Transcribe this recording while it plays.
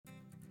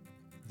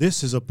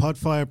This is a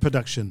Podfire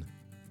production.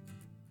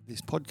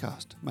 This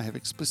podcast may have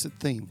explicit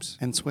themes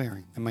and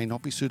swearing and may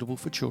not be suitable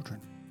for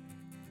children.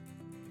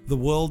 The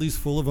world is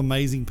full of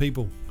amazing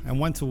people, and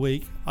once a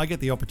week I get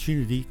the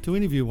opportunity to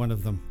interview one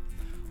of them.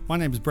 My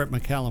name is Brett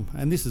McCallum,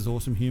 and this is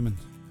Awesome Humans.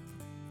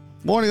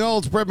 Morning all,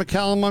 it's Brett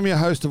McCallum. I'm your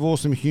host of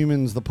Awesome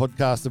Humans, the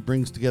podcast that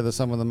brings together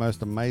some of the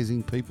most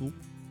amazing people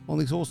on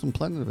this awesome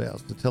planet of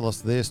ours to tell us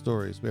their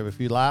stories. We have a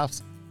few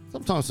laughs,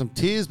 sometimes some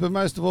tears, but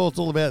most of all it's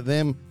all about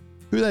them,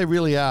 who they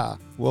really are.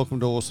 Welcome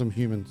to Awesome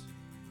Humans.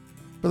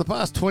 For the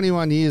past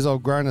 21 years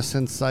I've grown a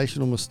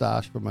sensational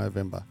moustache for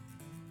Movember.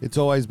 It's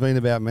always been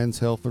about men's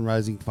health and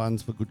raising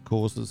funds for good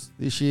causes.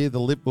 This year the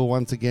lip will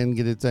once again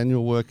get its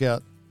annual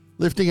workout,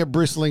 lifting a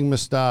bristling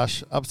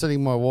moustache,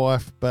 upsetting my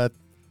wife, but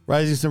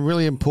raising some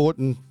really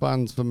important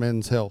funds for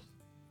men's health.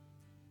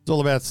 It's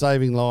all about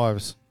saving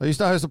lives. I used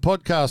to host a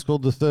podcast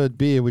called The Third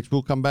Beer, which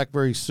will come back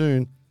very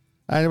soon.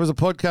 And it was a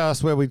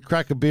podcast where we'd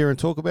crack a beer and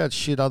talk about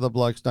shit other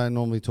blokes don't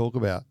normally talk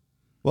about.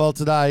 Well,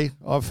 today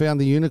I've found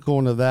the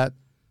unicorn of that.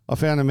 I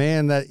found a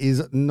man that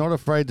is not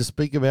afraid to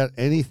speak about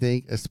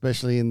anything,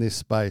 especially in this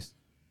space.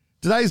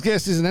 Today's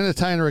guest is an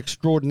entertainer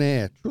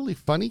extraordinaire, truly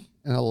funny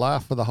and a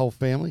laugh for the whole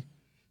family.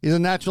 He's a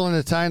natural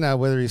entertainer,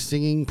 whether he's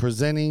singing,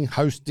 presenting,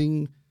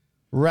 hosting,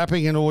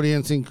 rapping an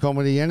audience in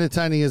comedy,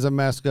 entertaining as a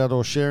mascot,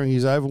 or sharing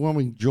his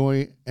overwhelming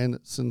joy and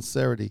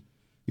sincerity.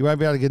 You won't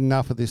be able to get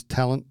enough of this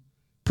talent.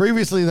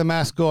 Previously the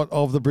mascot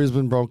of the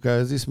Brisbane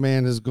Broncos, this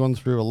man has gone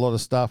through a lot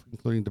of stuff,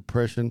 including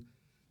depression,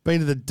 been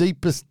to the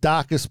deepest,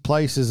 darkest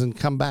places and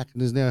come back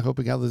and is now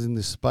helping others in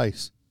this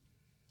space.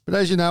 But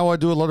as you know, I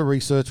do a lot of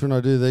research when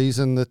I do these,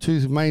 and the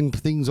two main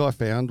things I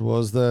found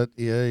was that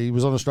he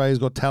was on Australia's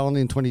Got Talent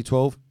in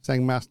 2012,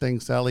 sang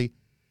Mustang Sally,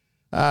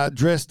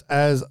 dressed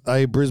as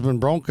a Brisbane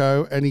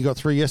Bronco, and he got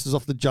 3 yeses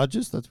off the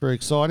judges. That's very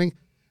exciting.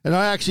 And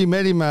I actually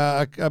met him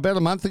about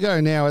a month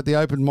ago now at the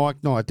open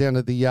mic night down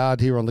at the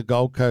Yard here on the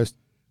Gold Coast,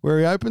 where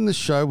he opened the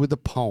show with a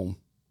poem.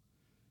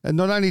 And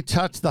not only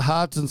touched the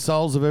hearts and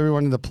souls of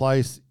everyone in the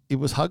place, it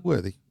was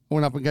hug-worthy. I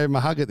went up and gave him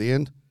a hug at the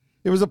end.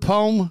 It was a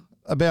poem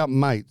about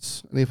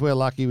mates, and if we're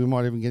lucky, we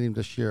might even get him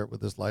to share it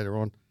with us later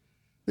on.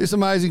 This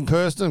amazing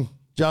person,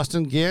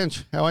 Justin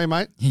Geange. How are you,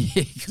 mate?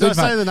 Yeah, Did I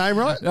say the name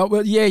right? Oh,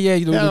 well, yeah.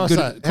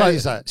 How do you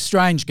say it?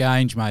 Strange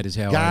Geange, mate, is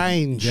how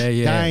Geange.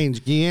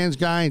 Geange.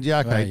 Geange. Yeah,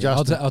 okay, Right,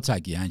 Justin. I'll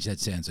take Geange. That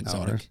sounds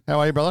exotic. How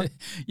are you, brother?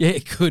 Yeah,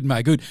 good,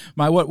 mate. Good,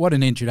 mate. What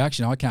an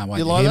introduction! I can't wait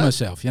You to like hear that?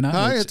 myself. You know,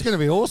 No, it's going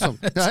to be awesome.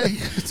 Okay?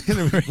 It's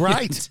going to be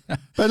great.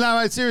 But no,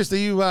 mate,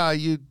 seriously,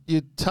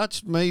 you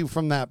touched me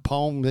from that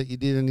poem that you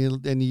did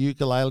in the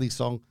ukulele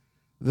song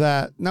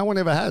that no one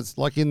ever has,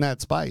 like in that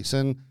space.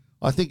 And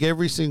I think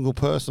every single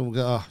person will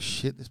go, oh,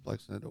 shit, this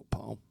bloke's going to do a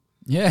poem.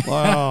 Yeah.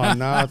 Oh,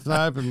 no, it's an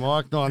open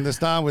mic night. And they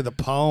start with a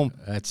poem.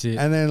 That's it.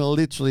 And then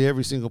literally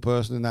every single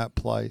person in that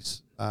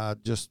place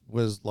just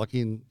was like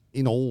in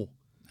awe.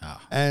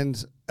 Oh.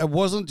 And it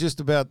wasn't just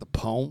about the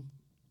poem.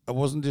 It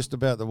wasn't just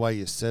about the way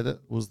you said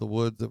it. It was the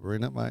words that were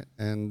in it, mate.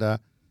 And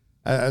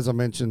as I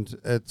mentioned,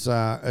 it's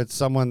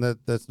someone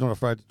that's not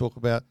afraid to talk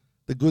about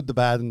the good, the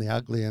bad, and the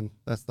ugly, and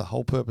that's the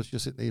whole purpose you're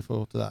sitting here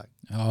for today.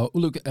 Oh,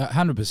 look,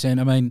 100%.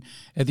 I mean,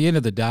 at the end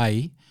of the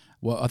day,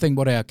 well, I think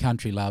what our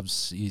country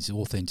loves is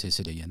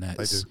authenticity, and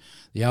that's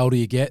the older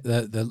you get,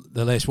 the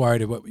less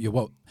worried about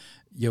what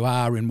you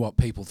are and what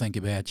people think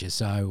about you.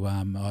 So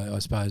I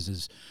suppose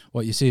is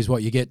what you see is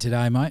what you get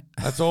today, mate.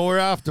 That's all we're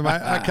after,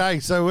 mate. Okay,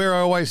 so where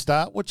I always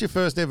start, what's your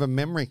first ever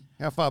memory?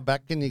 How far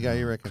back can you go,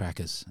 you reckon?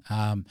 Crackers.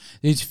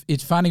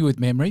 It's funny with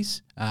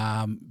memories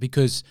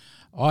because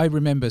I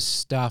remember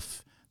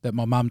stuff that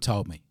my mum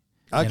told me.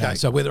 Okay. You know,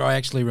 so whether I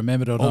actually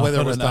remembered it or not, Or whether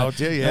I it was don't know. told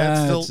you,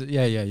 yeah. It's still...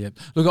 Yeah.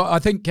 Look, I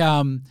think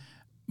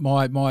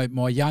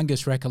my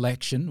youngest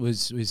recollection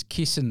was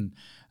kissing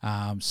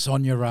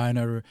Sonia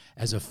Rona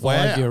as a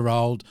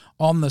 5-year-old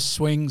on the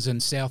swings in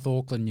South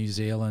Auckland, New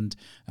Zealand,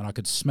 and I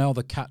could smell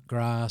the cut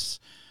grass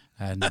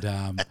and...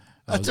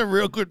 That's a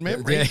real good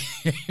memory.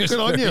 Yeah, good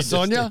on you,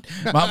 Sonia.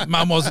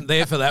 Mum wasn't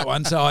there for that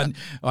one, so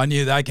I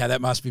knew, okay, that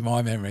must be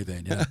my memory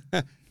then.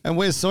 Yeah. And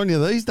where's Sonia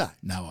these days?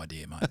 No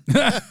idea, mate.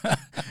 Probably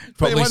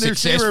Probably if she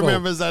successful.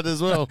 remembers that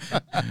as well.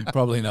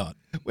 Probably not.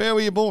 Where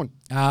were you born?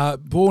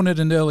 Born at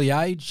an early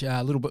age,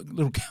 a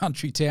little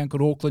country town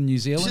called Auckland, New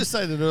Zealand. Just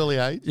say at an early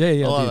age.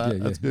 Yeah, I like I that.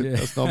 did, That's yeah, good. yeah.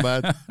 That's not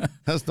bad.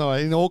 That's not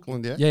in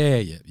Auckland, yeah?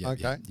 Yeah.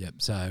 Okay. Yeah.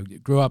 So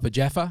grew up at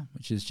Jaffa,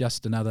 which is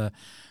just another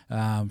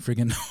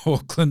friggin'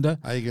 Aucklander.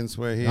 Oh, you can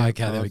swear here.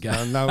 Okay, there we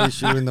go. No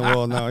issue in the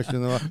world. No issue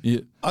in the world. Yeah.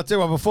 I'll tell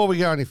you what, before we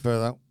go any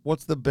further,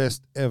 what's the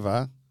best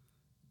ever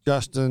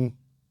Justin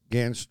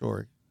Geange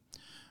story?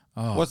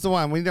 Oh. What's the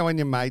one? We know when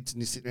you're mates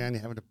and you're sitting around,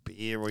 you're having a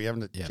beer or you're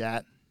having a Yep.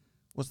 chat.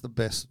 What's the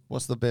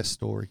best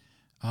story?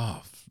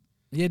 Oh,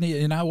 yeah.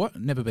 You know what?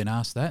 Never been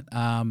asked that.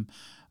 That's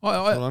what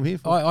I'm here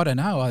for. I don't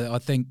know. I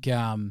think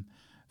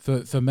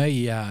for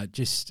me,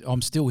 just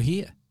I'm still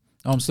here.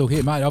 I'm still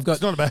here, mate. I've got.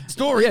 It's not a bad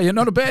story. Yeah,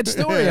 not a bad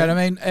story. And I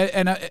mean,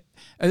 and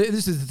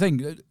this is the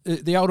thing.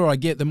 The older I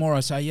get, the more I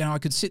say, I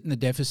could sit in the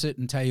deficit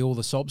and tell you all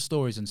the sob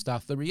stories and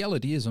stuff. The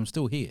reality is, I'm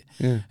still here.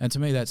 Yeah. And to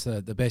me, that's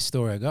the best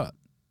story I got.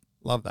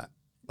 Love that.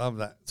 Love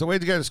that. So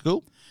where'd you go to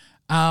school?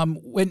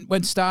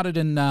 When started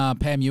in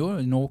Panmure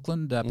in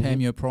Auckland,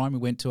 Panmure Primary,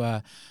 went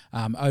to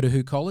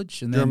AH102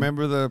 College. And Do you then,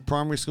 remember the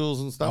primary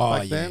schools and stuff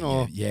back then?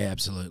 Or yeah,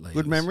 absolutely.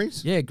 good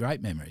memories? Yeah,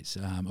 great memories.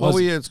 What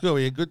were you at school? Were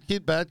you a good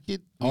kid, bad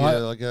kid? Were you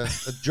like a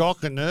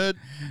jock, a nerd?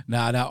 No,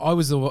 I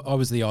was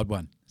the odd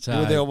one. So, You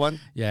were the odd one?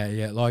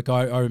 Yeah. Like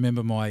I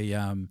remember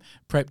my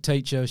prep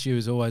teacher. She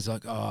was always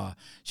like,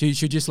 she'd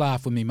just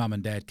laugh when my mum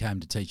and dad came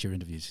to teacher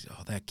interviews. She'd,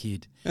 that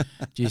kid,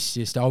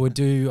 just I would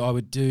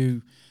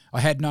do. I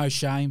had no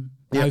shame,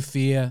 no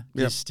fear.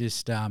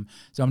 So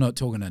I'm not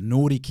talking a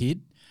naughty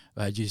kid.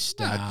 Just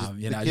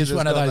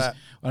one of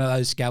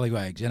those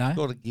scallywags. You know,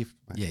 Got a gift,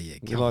 mate. Yeah.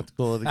 You like to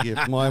call it a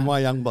gift. My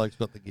young bloke's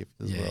got the gift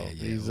as well.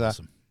 Yeah, He's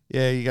awesome.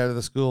 you go to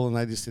the school and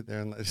they just sit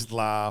there and they just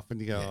laugh and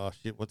you go, oh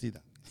shit, what's he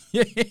done?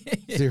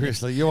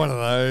 Seriously, you're one of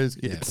those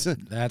kids. Yeah,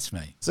 that's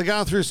me. So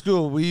going through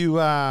school, were you?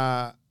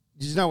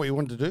 Did you know what you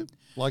wanted to do?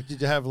 Like,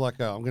 did you have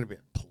like, I'm going to be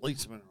a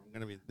policeman, or I'm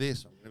going to be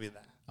this, or I'm going to be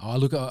that? Oh,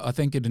 look, I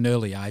think at an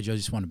early age, I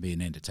just wanted to be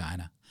an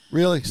entertainer.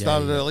 Really?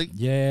 Started early?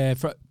 Yeah.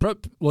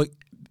 Look,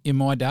 in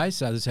my day,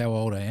 so that's how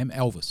old I am,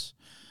 Elvis.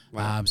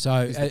 Wow. So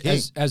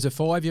as a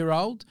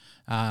 5-year-old,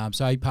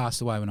 so he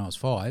passed away when I was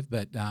 5,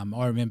 but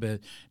I remember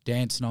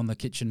dancing on the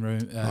kitchen room.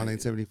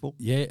 1974?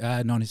 Yeah,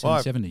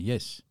 1970,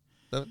 yes.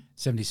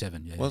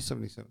 77, yeah. Was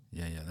 77?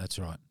 Yeah, that's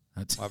right.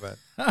 That's My bad.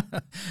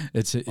 I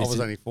was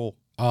only 4.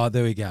 Oh,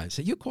 there we go.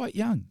 So you're quite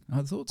young.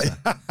 I thought so.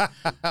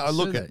 I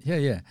look at.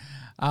 Yeah.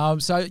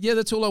 So yeah,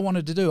 that's all I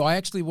wanted to do. I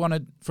actually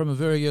wanted, from a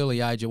very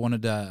early age, I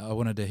wanted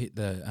to hit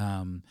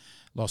the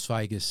Las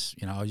Vegas.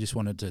 You know, I just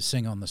wanted to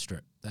sing on the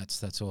strip.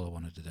 That's all I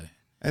wanted to do.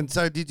 And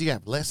so, did you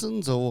have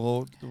lessons,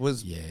 or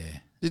was? Yeah.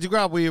 Did you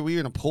grow up? Were you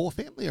in a poor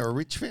family or a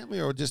rich family,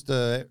 or just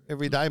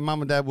every day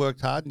mum and dad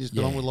worked hard and just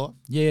got on with life?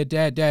 Yeah,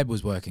 Dad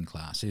was working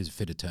class. He was a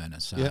fitter turner,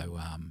 so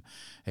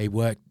he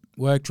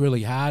worked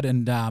really hard,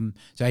 and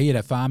so he had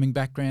a farming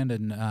background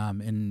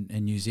in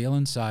New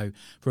Zealand. So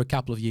for a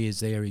couple of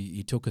years there,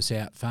 he took us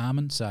out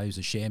farming. So he was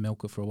a share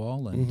milker for a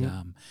while,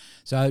 and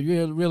so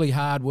really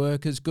hard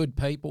workers, good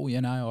people.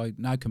 You know,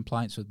 no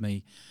complaints with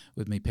me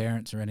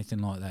parents or anything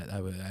like that.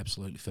 They were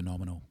absolutely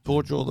phenomenal.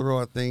 Taught you all the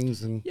right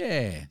things, and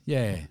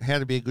how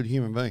to be a good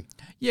human being.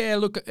 Yeah,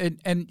 look,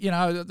 and you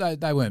know,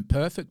 they weren't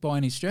perfect by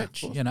any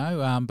stretch, you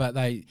know, but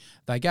they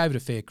gave it a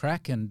fair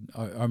crack. And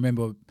I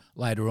remember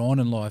later on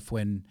in life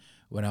when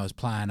I was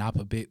playing up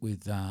a bit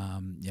with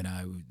you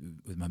know,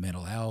 with my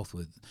mental health,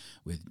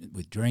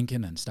 with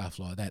drinking and stuff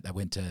like that. They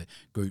went to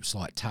groups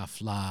like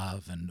Tough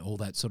Love and all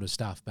that sort of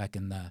stuff back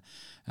in the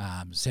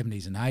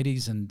 70s and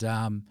 80s, and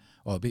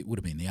or a bit would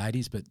have been the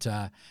 80s, but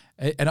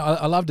and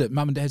I loved it.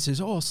 Mum and Dad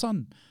says, "Oh,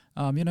 son,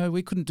 you know,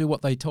 we couldn't do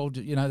what they told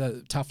you. You know,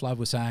 the Tough Love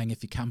was saying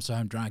if you come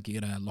home drunk,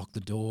 you're gonna lock the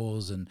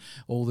doors and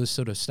all this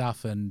sort of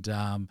stuff." And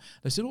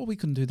they said, "Oh, we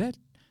couldn't do that.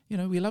 You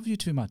know, we love you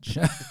too much."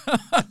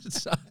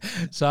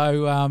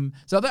 So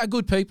they're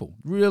good people,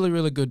 really,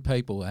 really good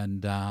people.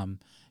 And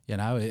you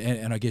know,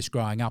 and I guess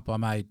growing up, I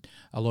made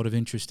a lot of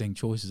interesting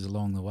choices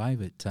along the way.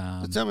 But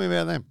So tell me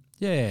about them.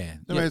 Yeah.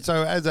 I mean,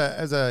 so as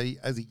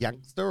a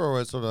youngster or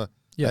a sort of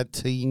at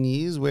teen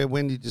years,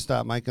 when did you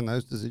start making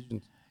those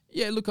decisions?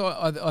 Yeah, look,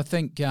 I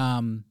think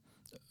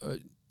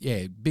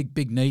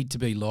big need to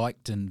be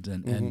liked, and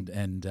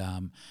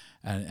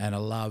I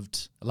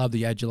loved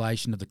the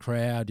adulation of the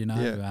crowd, you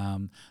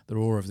know, the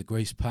roar of the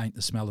grease paint,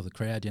 the smell of the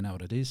crowd, you know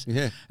what it is.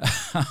 Yeah.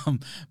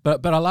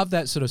 But I love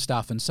that sort of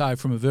stuff, and so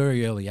from a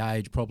very early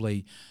age,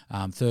 probably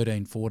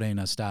 13, 14,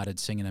 I started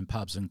singing in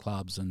pubs and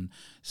clubs and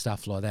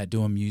stuff like that,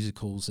 doing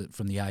musicals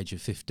from the age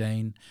of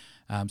 15.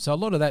 So a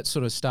lot of that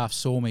sort of stuff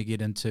saw me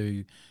get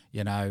into,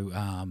 you know,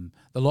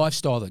 the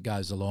lifestyle that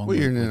goes along with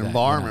that. Well, you're in an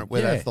environment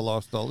where that's the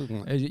lifestyle,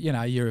 isn't it? You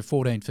know, you're a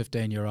 14,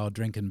 15-year-old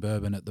drinking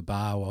bourbon at the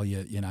bar while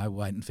you're, you know,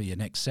 waiting for your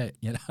next set.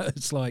 You know,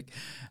 it's like,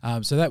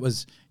 so that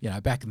was, you know,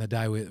 back in the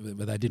day where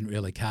they didn't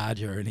really card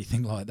you or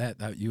anything like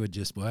that. You were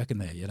just working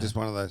there, you know. Just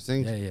one of those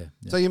things. Yeah.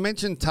 So you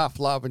mentioned Tough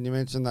Love and you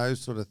mentioned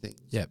those sort of things.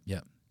 Yep.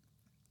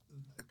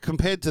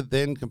 Compared to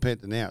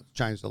now, it's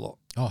changed a lot.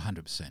 Oh,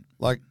 100%.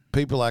 Like,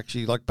 people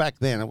actually, like, back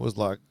then it was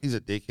like, he's a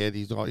dickhead,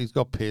 he's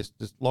got pissed,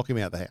 just lock him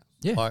out of the house.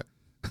 Yeah. Like,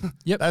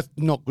 Yep. That's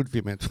not good for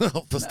your mental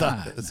health, for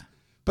starters.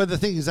 But the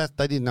thing is that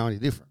they didn't know any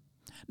different.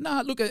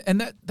 No, look,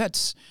 and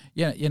that's,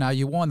 you know,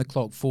 you wind the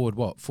clock forward,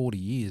 40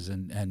 years,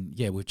 and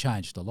yeah, we've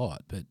changed a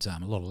lot, but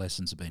a lot of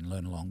lessons have been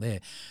learned along there.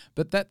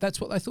 But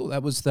that's what they thought.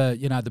 That was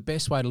the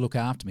best way to look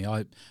after me.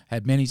 I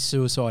had many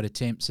suicide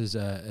attempts as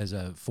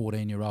a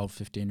 14-year-old,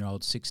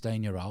 15-year-old,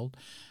 16-year-old,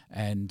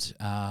 and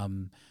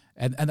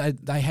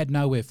they had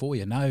nowhere for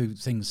you. No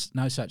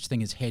such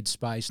thing as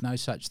headspace, no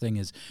such thing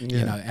as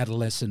you know,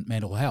 adolescent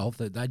mental health.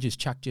 They just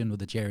chucked you in with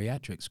the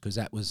geriatrics because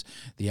that was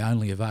the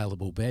only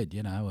available bed,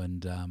 you know.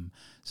 And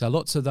so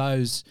lots of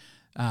those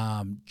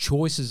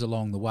choices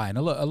along the way, and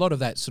a lot of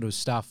that sort of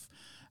stuff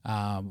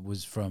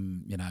was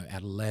from, you know,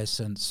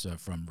 adolescence,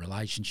 from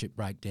relationship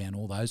breakdown,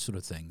 all those sort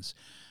of things.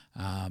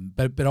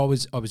 But I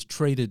was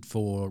treated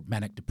for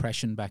manic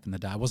depression back in the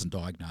day. I wasn't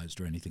diagnosed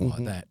or anything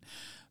like that.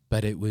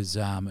 But it was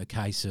a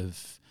case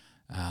of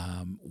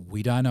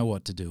We don't know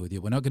what to do with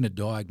you. We're not going to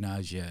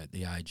diagnose you at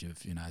the age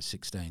of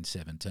 16,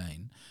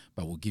 17,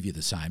 but we'll give you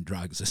the same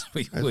drugs as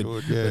we would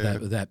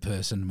with that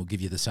person. We'll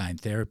give you the same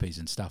therapies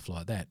and stuff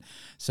like that.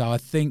 So I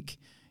think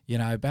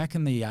back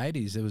in the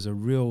 80s there was a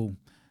real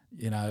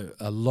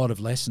a lot of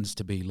lessons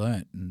to be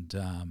learnt, and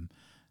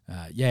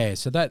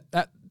so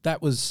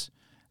that was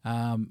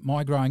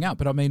my growing up.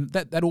 But I mean,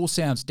 that all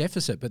sounds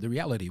deficit, but the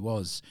reality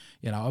was,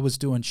 I was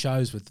doing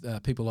shows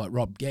with people like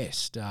Rob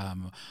Guest. I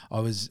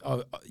was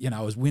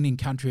winning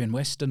country and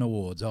western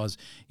awards. I was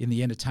in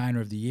the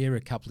Entertainer of the Year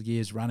a couple of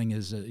years running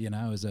as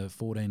a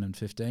 14 and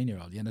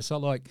 15-year-old. So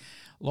like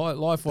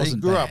life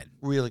wasn't bad. You grew bad. up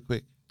really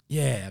quick.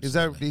 Yeah,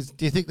 absolutely.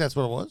 Do you think that's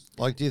what it was?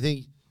 Like, do you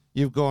think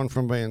you've gone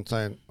from being,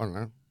 saying, I don't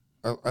know,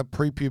 a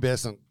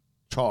prepubescent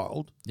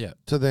child,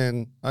 to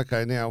then,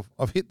 okay, now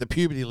I've hit the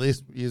puberty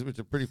list years, which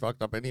are pretty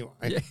fucked up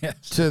anyway,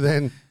 to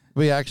then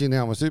be actually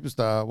now I'm a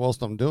superstar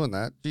whilst I'm doing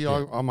that.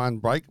 I'm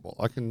unbreakable.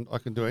 I can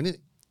do anything.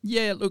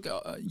 Yeah, look,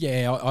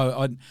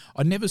 I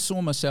never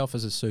saw myself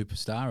as a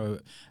superstar.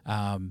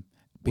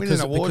 Winning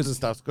awards and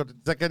stuff, does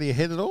that go to your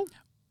head at all?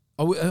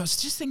 I was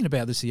just thinking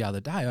about this the other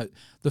day.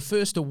 The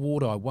first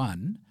award I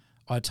won,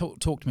 I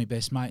talked to my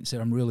best mate and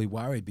said, I'm really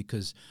worried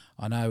because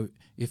I know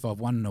if I've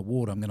won an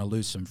award, I'm going to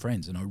lose some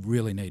friends, and I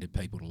really needed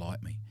people to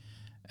like me.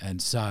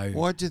 And so...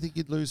 Why do you think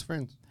you'd lose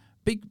friends?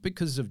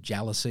 Because of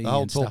jealousy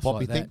and stuff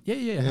like that. Thing?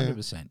 Yeah,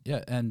 100%.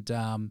 Yeah, and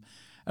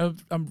I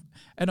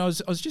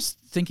was just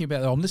thinking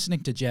about it. I'm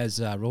listening to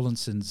Jazz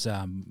Rawlinson's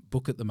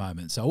book at the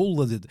moment, so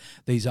all of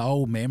these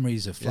old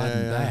memories are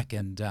flooding back,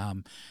 and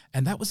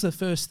that was the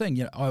first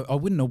thing. I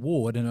win an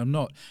award, and I'm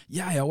not,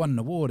 I won an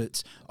award.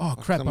 It's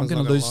crap, I'm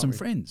going to lose some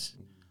friends.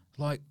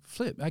 Like,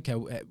 flip. Okay,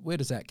 where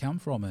does that come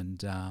from?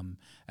 And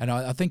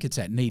I think it's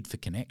that need for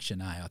connection.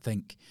 I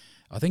think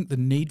the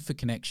need for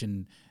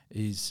connection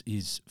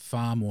is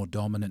far more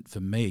dominant for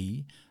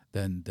me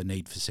than the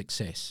need for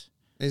success.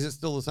 Is it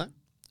still the same?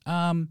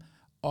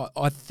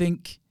 I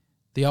think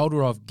the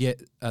older I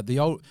get,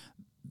 the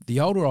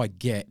older I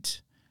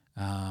get,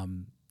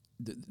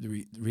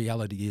 the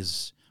reality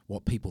is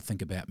what people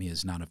think about me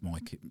is none of my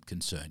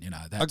concern.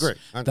 That's, agree.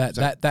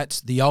 That's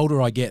the older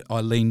I get,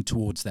 I lean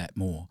towards that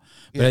more.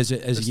 But as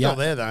it's still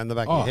there though in the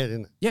back of your head,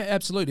 isn't it? Yeah,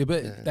 absolutely.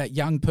 But that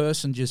young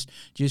person just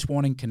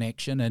wanting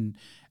connection, and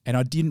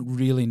I didn't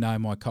really know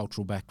my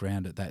cultural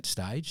background at that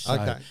stage. So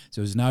there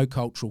was no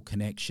cultural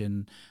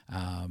connection,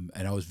 and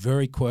I was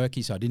very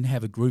quirky, so I didn't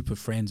have a group of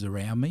friends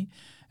around me.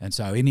 And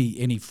so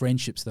any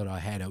friendships that I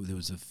had, there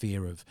was a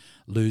fear of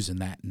losing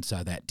that, and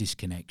so that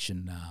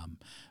disconnection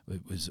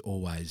it was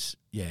always,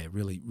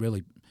 really,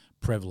 really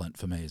prevalent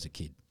for me as a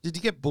kid. Did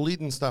you get bullied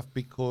and stuff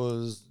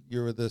because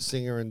you were the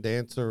singer and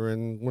dancer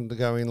and wanted to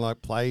go in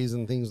like plays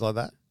and things like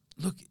that?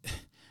 Look, do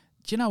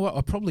you know what?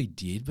 I probably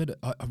did, but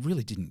I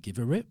really didn't give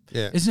a rip.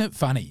 Yeah. Isn't it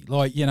funny?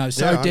 Like,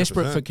 so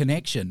desperate for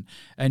connection,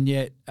 and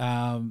yet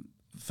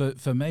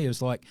for me it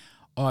was like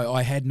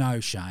I had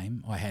no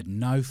shame, I had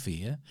no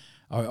fear.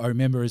 I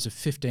remember as a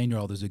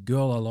 15-year-old, there's a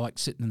girl I liked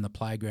sitting in the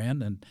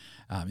playground, and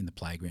in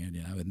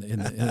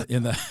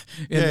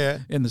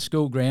the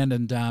school ground,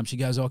 and she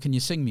goes, "Oh, can you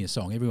sing me a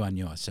song?" Everyone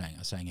knew I sang.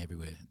 I sang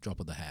everywhere, drop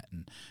of the hat,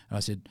 and I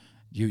said,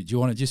 "Do you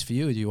want it just for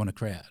you, or do you want a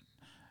crowd?"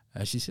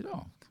 She said,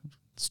 "Oh,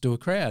 let's do a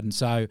crowd." And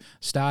so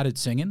started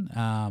singing.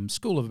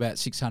 School of about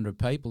 600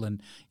 people,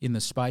 and in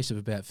the space of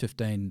about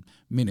 15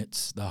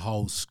 minutes, the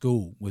whole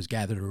school was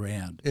gathered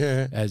around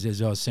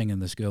as I was singing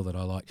this girl that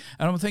I liked.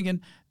 And I'm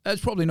thinking, that's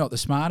probably not the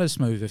smartest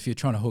move if you're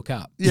trying to hook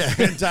up. Yeah,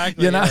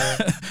 exactly.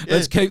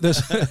 Let's keep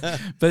this.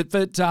 but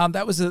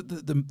that was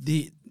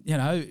the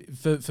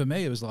for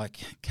me it was like,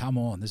 come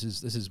on, this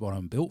is what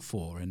I'm built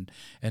for, and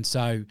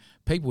so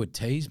people would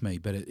tease me,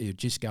 but it would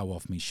just go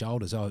off my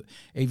shoulders.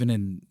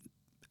 Even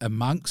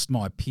amongst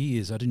my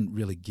peers, I didn't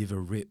really give a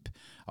rip.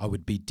 I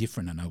would be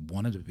different, and I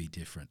wanted to be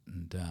different,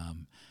 and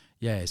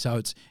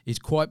so it's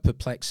quite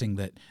perplexing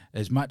that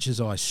as much as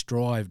I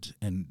strived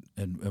and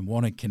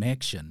wanted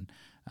connection,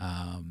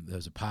 there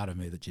was a part of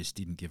me that just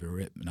didn't give a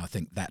rip, and I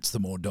think that's the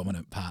more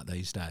dominant part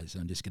these days.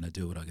 I'm just going to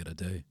do what I got to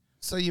do.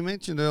 So you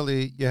mentioned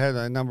earlier you had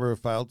a number of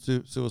failed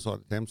suicide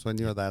attempts when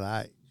you were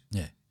that age.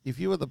 Yeah. If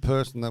you were the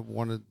person that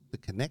wanted the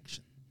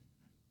connection,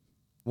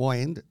 why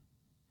end it?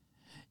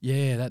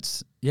 Yeah,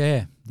 that's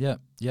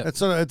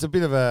It's a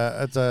bit of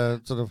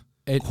a sort of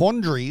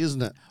quandary,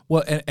 isn't it?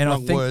 Well, and I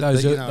think word,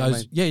 those, but you know what I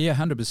mean.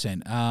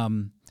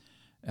 100%.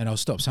 And I'll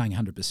stop saying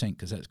 100%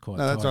 because that's quite.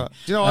 No, that's tiring. right.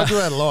 Do you know I do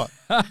that a lot?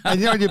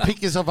 And when you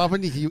pick yourself up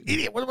and you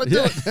idiot, what am I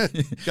doing?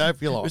 Go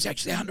for your life. It was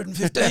actually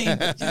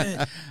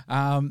 115.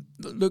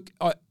 Look,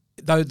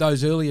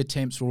 those early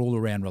attempts were all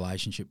around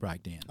relationship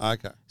breakdown.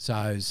 Okay. So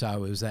it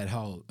was that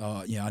whole,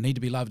 I need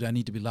to be loved. I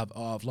need to be loved.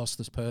 Oh, I've lost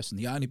this person,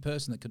 the only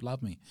person that could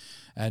love me.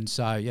 And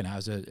so,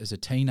 as a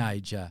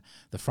teenager,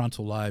 the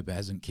frontal lobe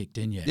hasn't kicked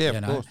in yet. Yeah,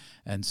 of course.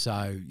 And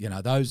so,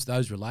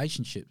 those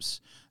relationships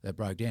that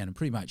broke down, and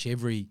pretty much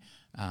every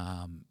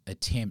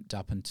attempt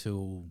up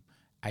until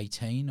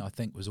 18, I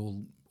think, was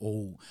all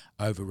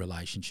over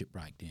relationship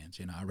breakdowns.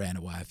 I ran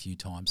away a few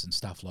times and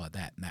stuff like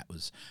that, and that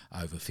was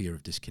over fear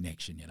of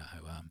disconnection.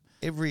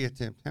 Every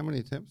attempt. How many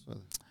attempts were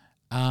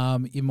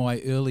there? In my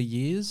early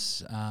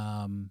years,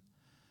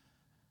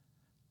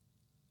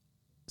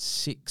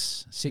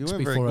 six You weren't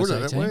before very I was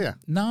good at 18. it, were you?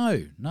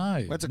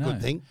 No. That's a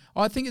good thing.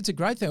 I think it's a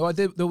great thing.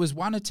 There was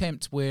one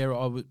attempt where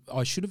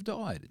I should have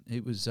died.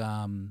 It was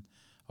I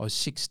was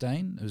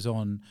 16. It was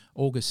on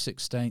August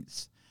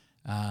 16th.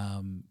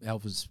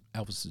 Elvis's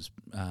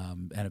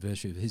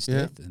anniversary of his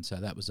death, and so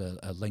that was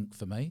a link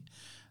for me,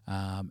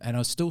 and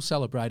I still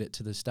celebrate it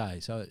to this day.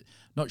 So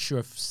not sure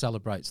if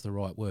 "celebrate's" the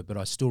right word, but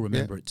I still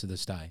remember it to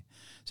this day.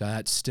 So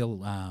that's still,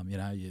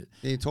 Can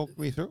you talk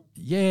me through?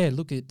 Yeah,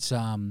 look, it's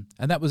and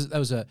that was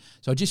a.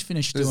 So I just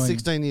finished doing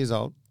 16 years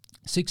old.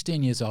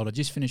 16 years old. I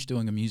just finished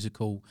doing a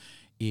musical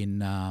in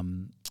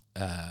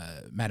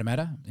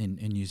Matamata in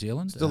New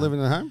Zealand. Still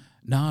living at home?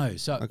 No,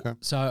 so Okay.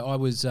 so I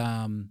was.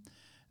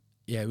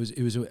 Yeah, I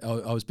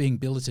was being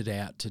billeted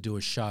out to do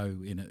a show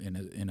in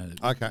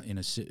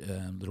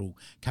a little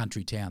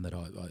country town that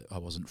I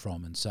wasn't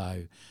from, and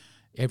so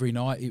every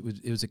night it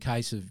was a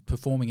case of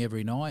performing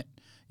every night.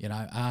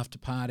 After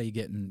party,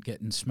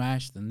 getting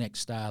smashed. The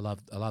next day, I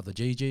love the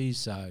Geange,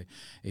 so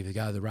either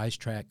go to the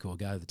racetrack or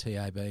go to the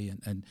TAB,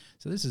 and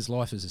so this is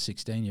life as a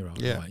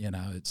 16-year-old. Yeah. Right?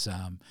 It's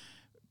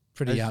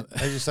pretty.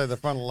 As you say, the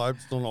frontal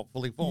lobe's still not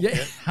fully formed.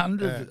 Yeah,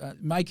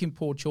 yet. making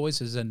poor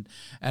choices, and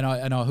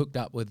I hooked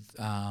up with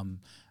a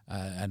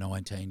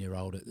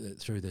 19-year-old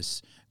through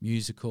this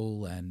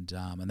musical, and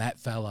that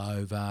fell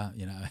over,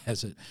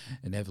 as it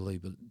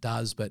inevitably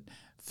does. But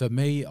for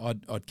me,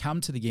 I'd come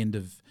to the end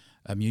of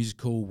a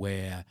musical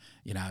where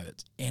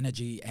it's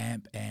energy,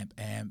 amp, and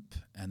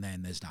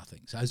then there's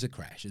nothing. So there's a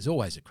crash. There's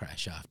always a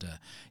crash after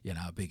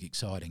a big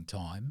exciting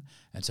time,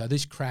 and so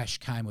this crash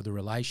came with a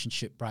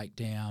relationship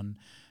breakdown.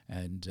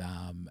 And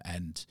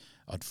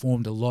I'd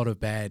formed a lot of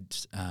bad,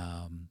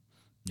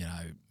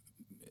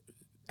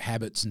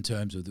 habits in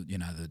terms of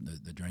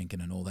the drinking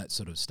and all that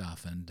sort of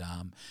stuff. And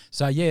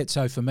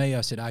so for me,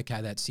 I said,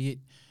 okay, that's it.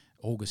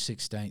 August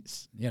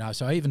 16th,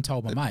 so I even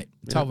told my mate,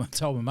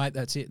 told my mate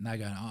that's it, and they're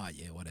going, oh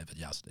yeah, whatever,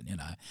 Justin,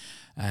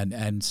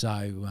 and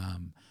so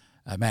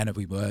a man of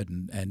my word,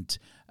 and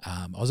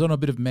I was on a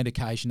bit of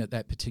medication at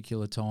that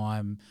particular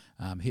time,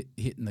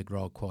 hitting the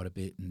grog quite a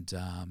bit, and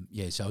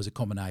so it was a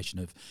combination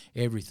of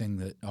everything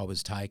that I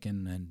was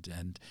taking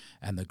and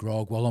the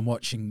grog while I'm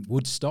watching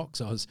Woodstock.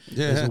 So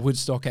there was a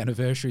Woodstock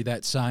anniversary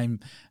that same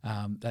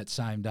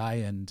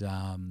day, and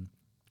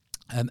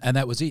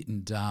that was it,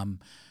 and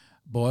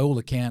by all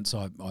accounts,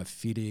 I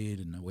fitted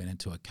and I went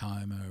into a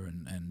coma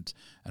and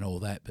all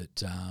that.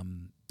 But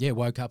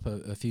woke up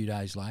a few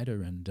days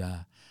later, and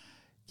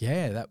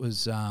that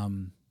was.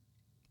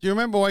 Do you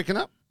remember waking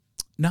up?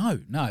 No.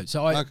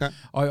 So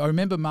I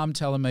remember Mum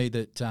telling me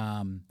that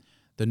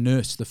the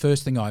nurse, the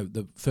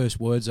first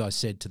words I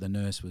said to the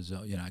nurse was,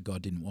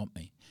 God didn't want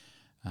me.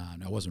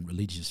 And I wasn't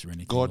religious or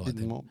anything. God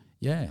didn't want me.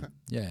 Yeah.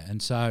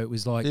 And so it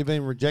was like you've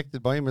been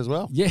rejected by him as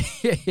well. Yeah.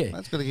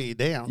 That's got to get you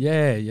down.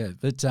 Yeah.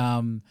 But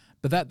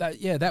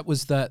that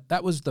was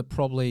the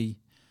probably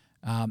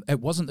it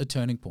wasn't the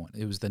turning point.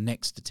 It was the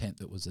next attempt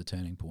that was the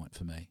turning point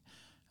for me.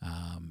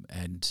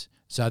 And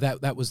so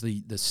that was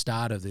the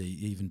start of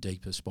the even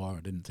deeper spiral.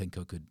 I didn't think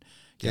I could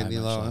get any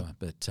lower.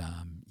 But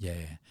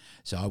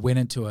so I went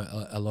into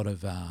a lot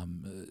of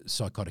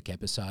psychotic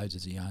episodes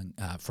as a young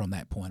from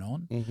that point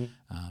on. Mm-hmm.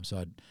 So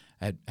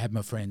I'd had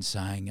my friends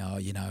saying,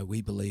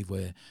 we believe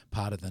we're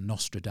part of the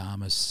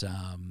Nostradamus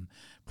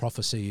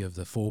prophecy of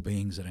the four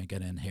beings that are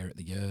going to inherit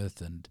the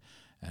earth, and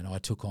I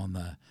took on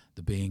the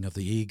being of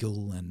the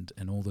eagle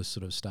and all this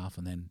sort of stuff,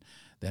 and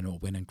then I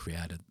went and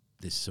created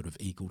this sort of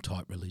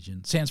eagle-type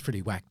religion. Sounds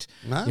pretty whacked.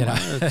 No,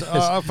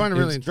 I find it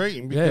really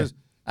intriguing because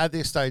at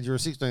this stage you're a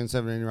 16,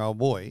 17-year-old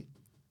boy.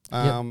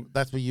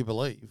 That's what you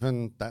believe,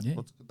 and that's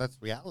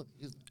reality,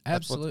 isn't it? That's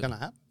Absolutely. what's going to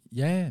happen.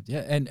 Yeah,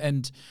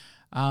 and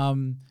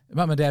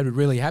Mum and Dad were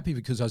really happy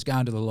because I was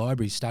going to the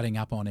library studying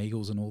up on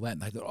eagles and all that,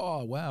 and they thought,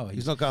 oh, wow.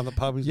 He's not going to the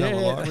pub, he's going to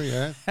the library,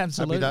 yeah.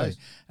 Absolutely. Happy days.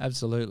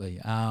 Absolutely.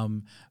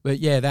 But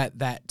yeah,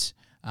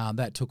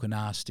 that took a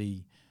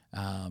nasty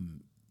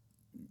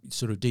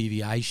sort of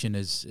deviation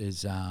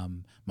as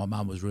my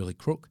mum was really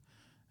crook,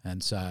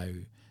 and so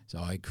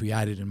I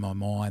created in my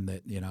mind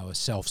that a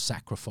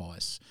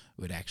self-sacrifice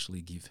would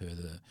actually give her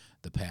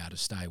the power to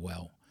stay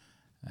well.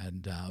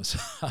 And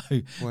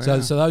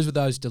so those were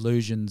those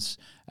delusions,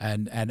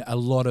 and a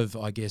lot of,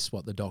 I guess,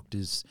 what the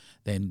doctors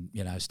then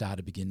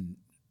started begin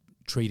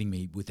treating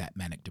me with that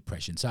manic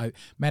depression. So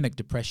manic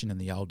depression in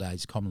the old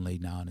days, commonly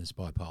known as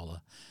bipolar,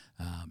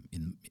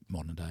 in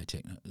modern day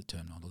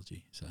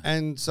terminology.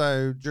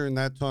 So during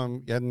that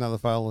time, you had another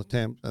failed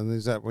attempt, and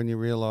is that when you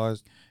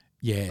realised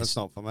Yes. That's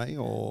not for me,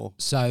 or...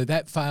 So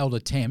that failed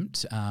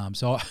attempt. I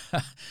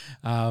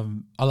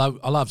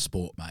love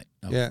sport, mate.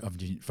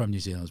 I'm from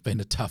New Zealand. It's been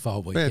a tough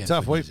old weekend. Been a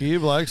tough week for you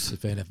blokes.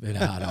 It's been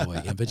a hard old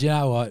weekend. But you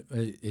know what?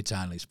 It's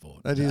only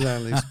sport. It is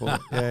only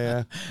sport.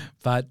 Yeah.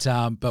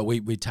 But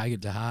we take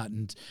it to heart.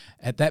 And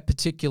at that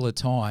particular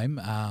time,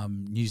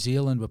 New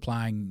Zealand were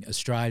playing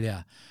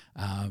Australia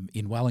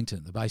in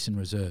Wellington, the Basin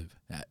Reserve.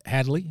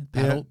 Hadley,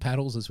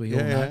 paddles, as we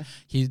all know.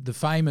 The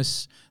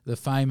famous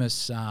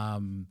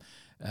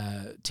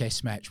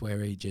test match where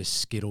he just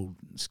skittled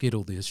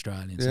the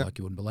Australians like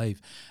you wouldn't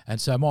believe.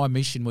 And so my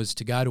mission was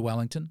to go to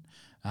Wellington,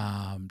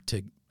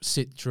 to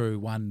sit through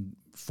one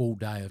full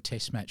day of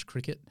test match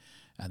cricket,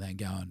 and then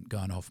go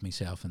and off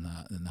myself in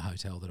the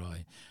hotel that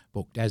I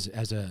booked as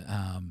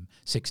a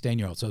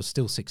 16-year-old. So I was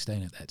still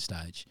 16 at that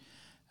stage,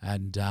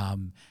 and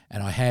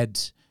I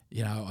had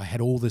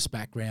all this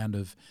background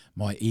of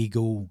my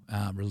Eagle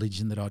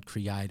religion that I'd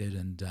created,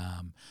 and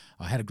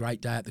I had a great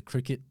day at the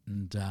cricket,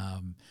 and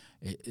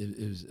it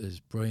was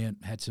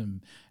brilliant. Had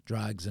some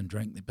drugs and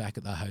drink back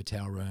at the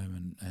hotel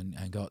room,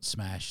 and got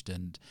smashed,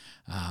 and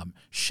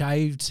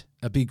shaved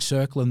a big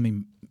circle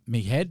in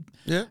me head.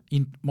 Yeah.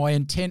 My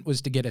intent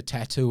was to get a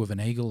tattoo of an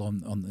eagle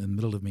on the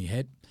middle of me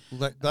head.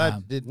 Glad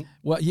you didn't.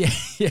 Well, yeah,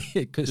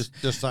 because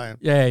just saying.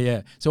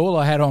 Yeah. So all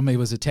I had on me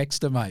was a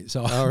Texter, mate.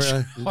 So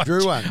really? You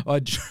drew one. I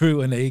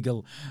drew an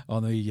eagle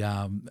on the.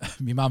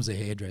 My mum's a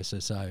hairdresser,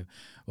 so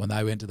when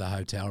they went to the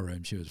hotel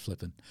room, she was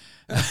flipping,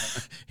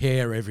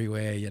 hair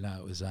everywhere. You know,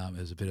 it was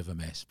a bit of a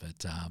mess.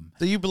 But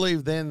do you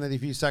believe then that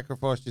if you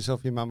sacrificed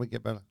yourself, your mum would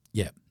get better?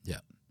 Yeah.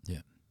 It's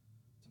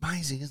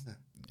amazing, isn't it?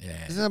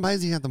 Yeah. Isn't it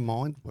amazing how the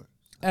mind works?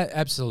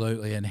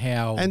 Absolutely, and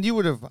how. And you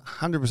would have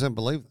 100%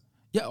 believed it.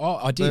 Yeah,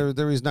 I did.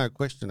 There is no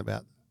question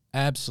about that.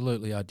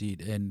 Absolutely, I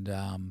did, and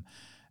I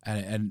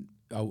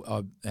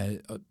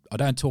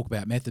don't talk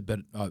about method, but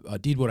I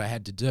did what I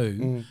had to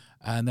do,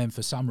 and then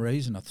for some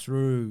reason I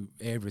threw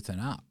everything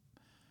up,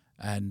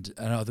 and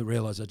I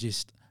realised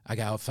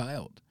I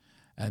failed,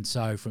 and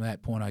so from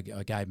that point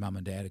I gave Mum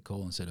and Dad a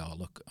call and said, "Oh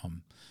look,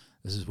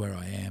 this is where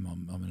I am.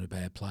 I'm in a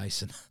bad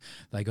place," and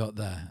they got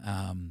the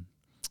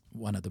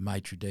one of the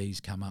maitre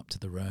d's come up to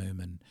the room,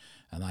 and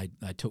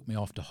they took me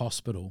off to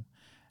hospital.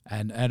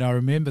 And I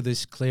remember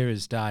this clear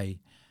as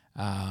day.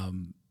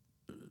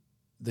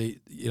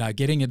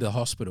 Getting into the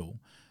hospital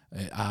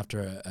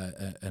after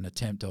an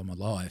attempt on my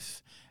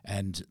life,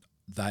 and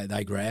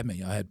they grabbed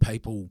me. I had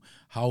people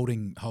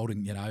holding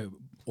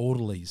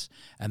orderlies,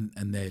 and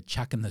they're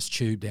chucking this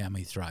tube down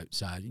my throat.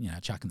 So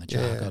chucking the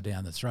charcoal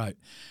down the throat,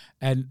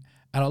 and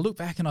I look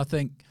back and I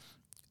think,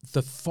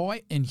 the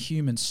fight in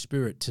human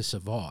spirit to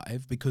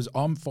survive, because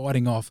I'm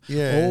fighting off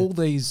all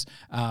these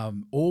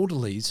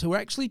orderlies who are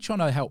actually trying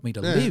to help me to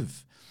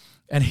live.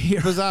 And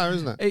here, bizarre,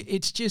 isn't it?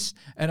 It's just,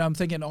 and I'm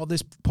thinking,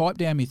 this pipe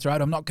down my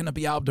throat, I'm not going to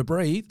be able to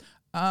breathe.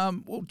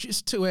 Well,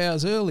 just 2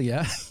 hours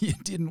earlier, you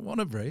didn't want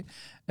to breathe.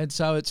 And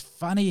so it's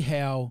funny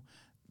how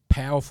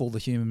powerful the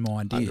human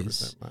mind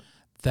is. Mate.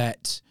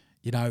 That,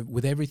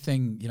 with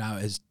everything,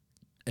 as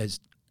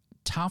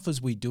tough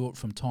as we do it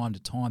from time to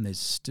time, there's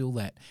still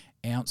that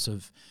ounce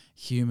of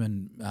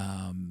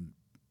human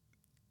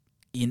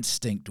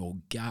instinct or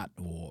gut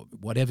or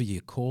whatever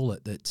you call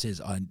it that says,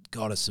 I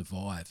got to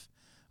survive.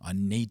 I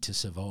need to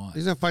survive.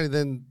 Isn't it funny?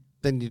 Then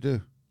you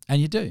do,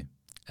 and you do,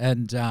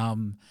 and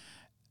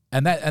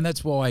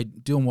that's why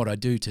doing what I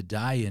do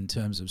today in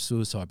terms of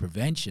suicide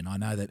prevention, I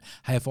know that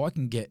if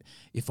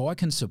I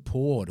can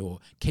support or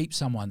keep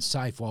someone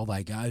safe while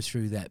they go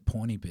through that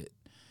pointy bit,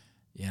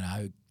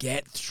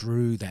 get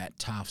through that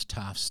tough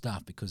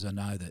stuff, because I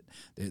know that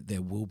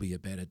there will be a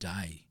better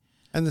day.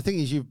 And the thing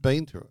is, you've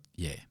been through it.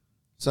 Yeah.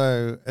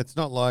 So it's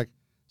not like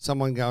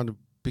someone going to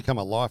become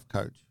a life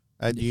coach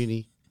at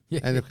uni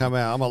and they've come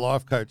out, I'm a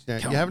life coach now.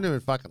 You haven't even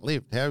fucking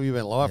lived. How have you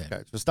been a life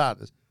coach, for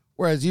starters?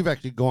 Whereas you've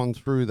actually gone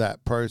through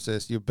that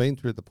process. You've been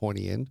through the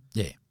pointy end.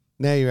 Yeah.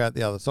 Now you're out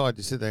the other side.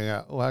 You sit there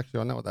and go,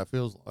 actually, I know what that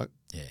feels like.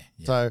 Yeah.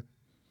 So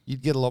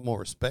you'd get a lot more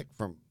respect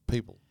from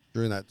people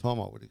during that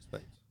time, I would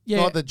expect.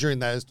 Yeah. Not that during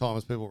those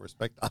times people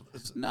respect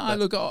others. No,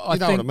 look, I you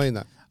know think, what I mean,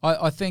 though.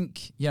 I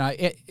think,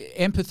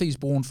 empathy is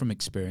born from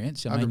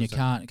experience. I mean, 100%.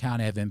 you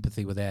can't have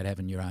empathy without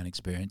having your own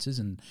experiences.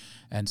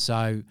 And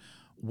so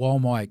while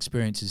my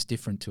experience is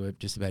different to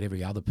just about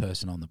every other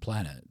person on the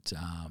planet,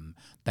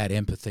 that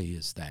empathy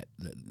is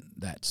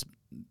that's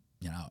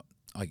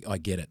I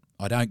get it.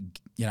 I don't,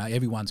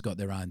 everyone's got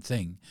their own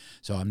thing.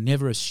 So I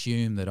never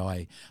assume that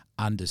I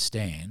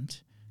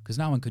understand, because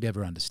no one could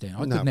ever understand.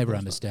 I could never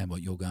understand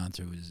what you're going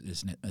through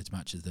as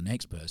much as the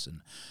next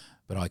person,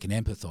 but I can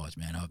empathise,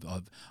 man.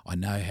 I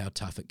know how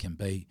tough it can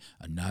be.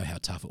 I know how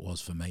tough it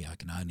was for me. I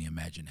can only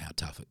imagine how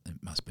tough it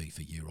must be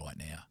for you right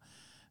now.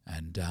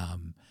 And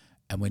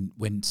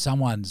when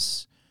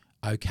someone's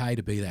okay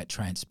to be that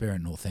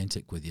transparent and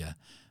authentic with you,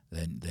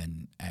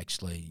 then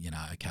actually,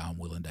 okay, I'm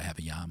willing to have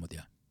a yarn with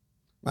you.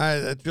 Mate,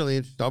 it's really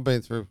interesting. I've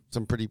been through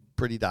some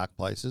pretty dark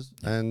places,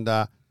 and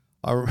I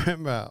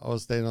remember I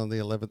was standing on the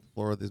 11th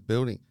floor of this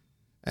building,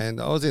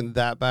 and I was in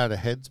that bad a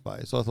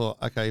headspace. So I thought,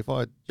 okay, if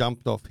I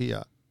jumped off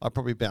here, I'd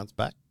probably bounce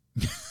back.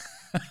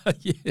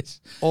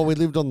 Yes. Or we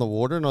lived on the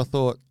water, and I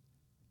thought,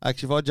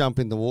 actually, if I jump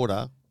in the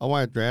water, I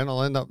won't drown.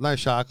 I'll end up, no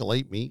shark will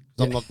eat me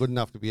because I'm not good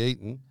enough to be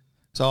eaten.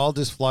 So I'll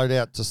just float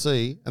out to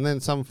sea, and then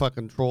some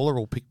fucking trawler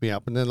will pick me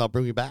up, and then they'll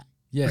bring me back.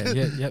 Yeah,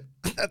 yep.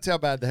 That's how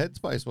bad the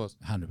headspace was.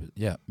 100%.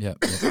 Yep.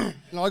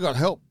 And I got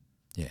help.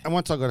 Yeah. And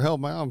once I got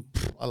help, mate,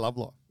 I love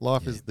life.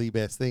 Life is the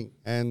best thing.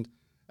 And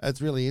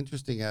it's really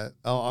interesting.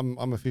 I'm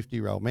a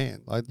 50-year-old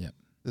man.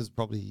 This is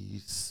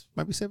probably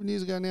maybe 7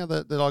 years ago now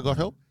that I got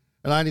help.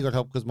 And I only got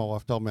help because my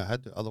wife told me I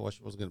had to. Otherwise,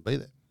 she wasn't going to be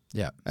there.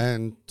 Yeah.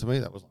 And to me,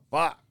 that was like,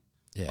 fuck.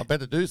 Yeah. I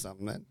better do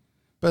something then.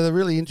 But the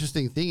really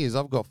interesting thing is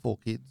I've got 4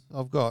 kids.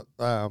 I've got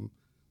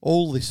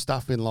all this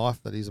stuff in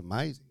life that is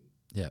amazing.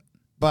 Yeah.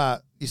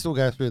 But you still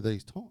go through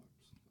these times.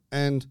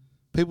 And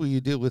people you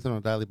deal with on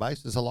a daily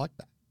basis are like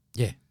that.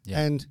 Yeah.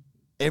 And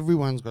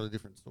everyone's got a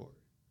different story.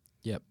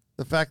 Yep.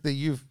 The fact that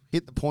you've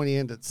hit the pointy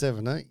end at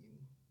 17,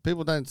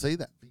 people don't see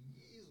that for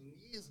years and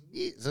years and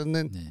years. And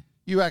then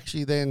you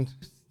actually then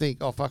think,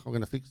 oh, fuck, I'm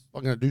going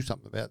to do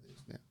something about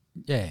this now.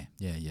 Yeah.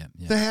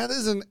 So how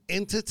does an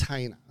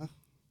entertainer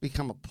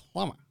become a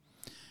plumber?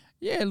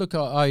 Yeah, look,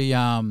 I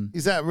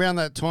Is that around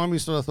that time you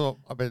sort of thought,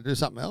 I better do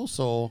something else,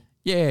 or?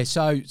 Yeah,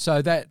 so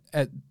that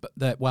at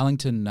that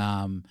Wellington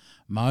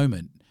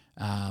moment,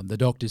 the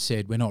doctors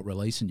said, we're not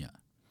releasing you.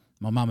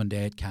 My mum and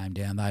dad came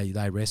down.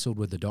 They wrestled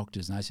with the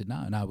doctors, and they said,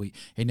 no,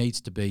 he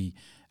needs to be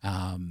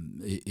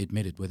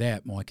admitted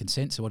without my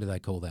consent. So what do they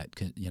call that?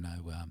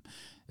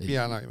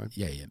 Yeah, I know what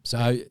you mean. Yeah.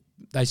 So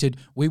they said,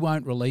 we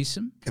won't release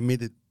him.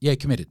 Committed. Yeah,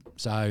 committed.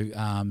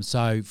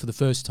 So for the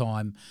first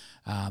time,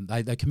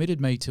 they committed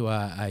me to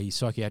a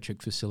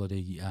psychiatric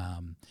facility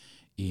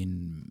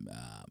in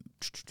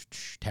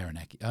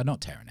Taranaki.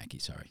 Not Taranaki,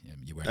 sorry.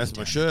 You're wearing That's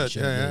my shirt.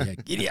 Yeah.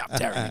 Giddy up,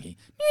 Taranaki.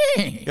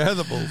 Go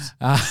the Bulls.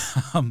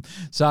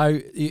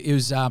 So it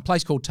was a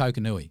place called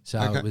Tokanui.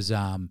 So it was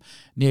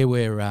near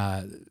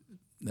where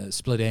the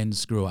Split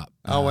Ends grew up.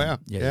 Oh, wow.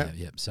 Yeah.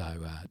 So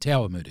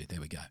Tawamutu, there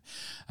we go.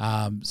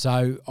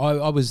 So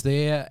I was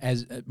there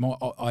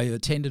I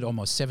attended on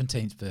my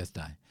 17th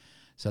birthday.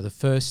 So the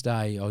first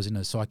day I was in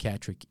a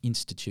psychiatric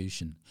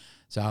institution.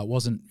 So it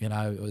wasn't,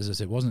 as I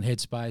said, wasn't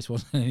Headspace,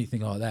 wasn't anything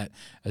like that.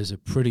 It was a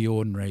pretty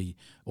ordinary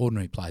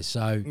place.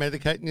 So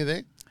medicating you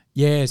there?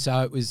 Yeah,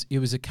 so it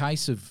was a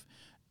case of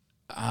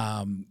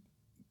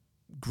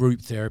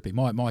group therapy.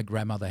 My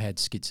grandmother had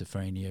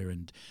schizophrenia,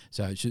 and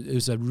so it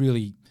was a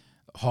really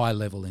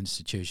high-level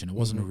institution. It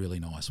wasn't a really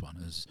nice one.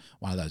 It was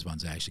one of those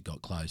ones that actually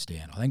got closed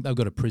down. I think they've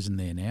got a prison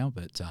there now,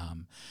 but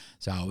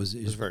so it was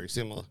very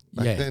similar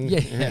back then.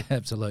 Yeah,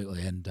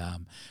 absolutely. And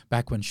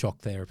back when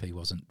shock therapy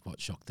wasn't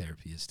what shock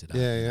therapy is today.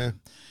 Yeah.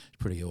 It's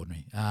pretty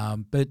ordinary.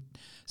 But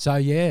so,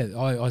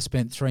 I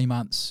spent 3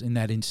 months in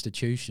that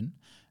institution,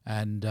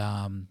 and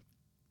a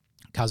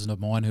cousin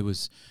of mine who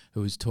was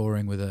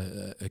touring with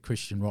a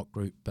Christian rock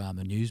group,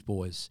 the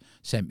Newsboys,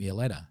 sent me a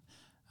letter.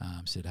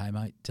 Said, hey,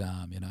 mate,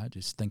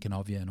 just thinking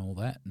of you and all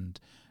that. And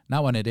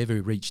no one had ever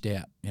reached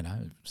out,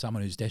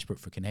 someone who's desperate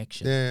for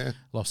connection. Yeah.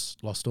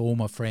 Lost all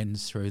my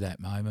friends through that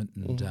moment.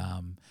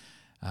 And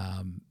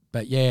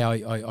but,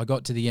 I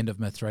got to the end of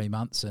my 3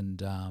 months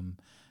and I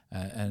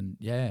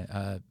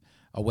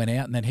went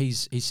out. And then he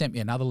sent me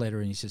another letter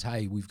and he says,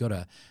 hey, we've got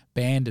a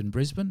band in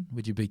Brisbane.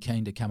 Would you be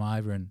keen to come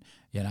over and,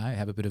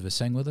 have a bit of a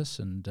sing with us?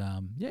 And,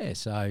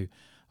 so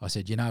I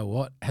said, you know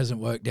what, hasn't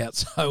worked out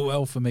so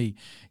well for me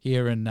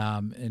here in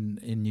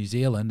New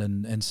Zealand,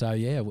 and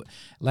so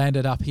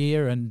landed up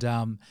here, and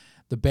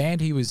the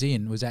band he was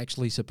in was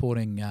actually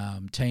supporting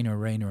Tina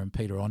Arena and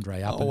Peter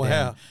Andre up and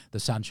down the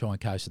Sunshine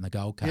Coast and the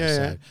Gold Coast. Yeah.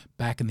 So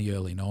back in the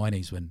early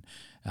 90s when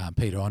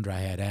Peter Andre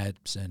had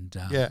abs and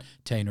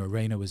Tina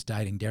Arena was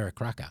dating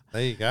Derek Rucker.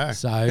 There you go.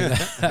 So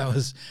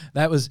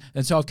that was,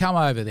 and so I've come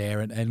over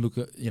there and look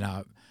at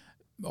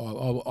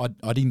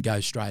I didn't go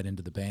straight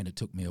into the band. It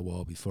took me a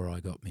while before I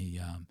got me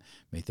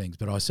things,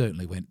 but I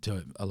certainly went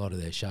to a lot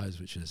of their shows,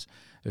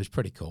 it was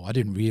pretty cool. I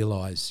didn't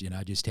realise,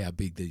 just how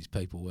big these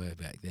people were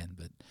back then,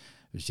 but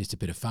it was just a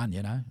bit of fun,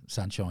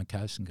 Sunshine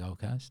Coast and Gold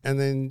Coast. And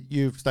then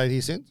you've stayed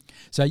here since?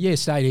 So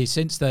stayed here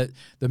since. The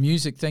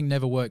music thing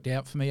never worked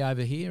out for me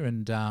over here,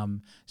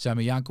 and so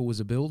my uncle was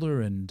a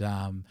builder, and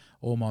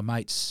all my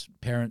mates'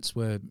 parents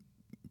were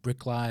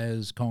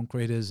bricklayers,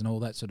 concreters, and all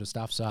that sort of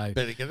stuff. So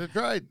better get a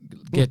trade,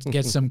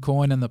 get some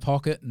coin in the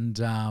pocket,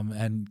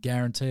 and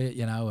guarantee it,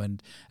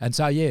 and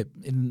so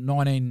in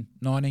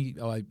 1990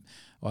 I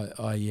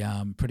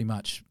pretty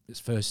much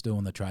was first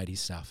doing the tradie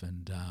stuff,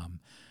 and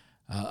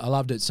I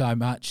loved it so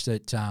much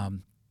that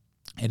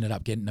ended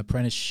up getting an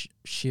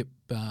apprenticeship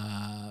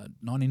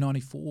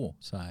 1994.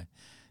 So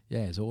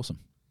it's awesome.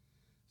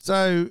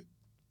 So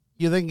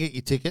you then get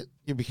your ticket.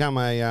 You become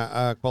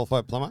a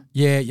qualified plumber.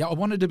 Yeah. I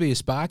wanted to be a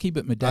sparky,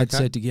 but my dad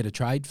said to get a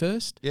trade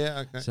first.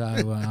 Yeah, okay.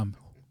 So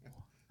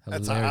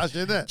that's harsh,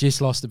 isn't it?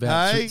 Just lost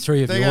about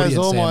three of your audience.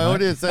 All my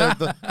audience.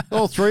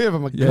 All 3 of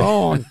them are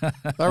gone.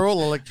 They're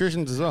all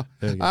electricians as well.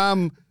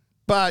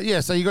 But yeah,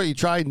 so you got your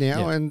trade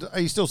now, Yeah. and are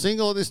you still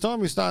single at this time?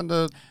 You're starting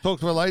to talk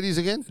to the ladies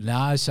again?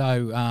 No,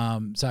 so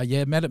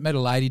yeah, met a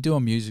lady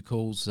doing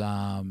musicals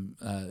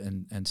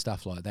and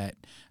stuff like that,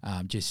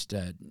 just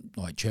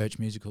like church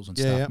musicals and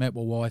stuff. Yeah. Met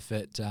my wife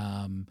at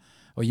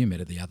well, you met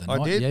her the other I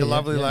night. did, the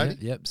lovely lady.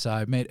 Yep. So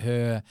I met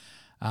her.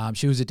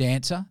 She was a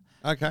dancer.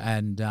 Okay.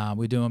 And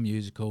we're doing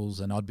musicals,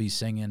 and I'd be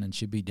singing, and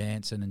she'd be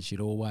dancing, and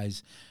she'd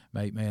always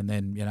meet me. And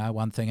then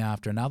one thing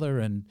after another,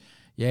 and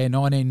yeah,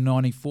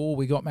 1994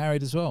 we got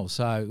married as well.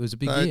 So it was a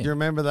big So do year. you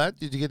remember that?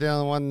 Did you get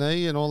down on one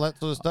knee and all that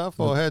sort of stuff,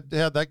 or how'd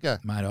that go?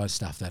 Mate, I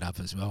stuffed that up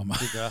as well, mate.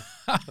 Did ya?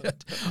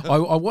 I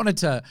wanted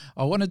to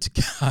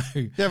go.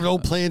 You have it all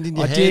planned in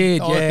your I head?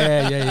 did, Oh,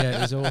 yeah.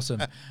 It was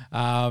awesome.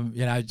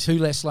 Two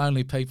Less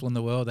Lonely People in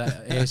the World,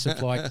 that Air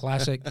Supply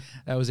classic.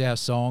 That was our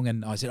song,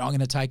 and I said I'm going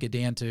to take it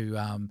down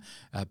to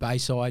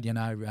Bayside,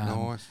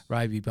 Nice.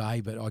 Raby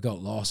Bay, but I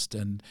got lost,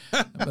 and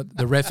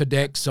the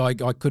Reffidex,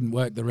 I couldn't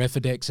work the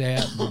Reffidex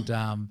out,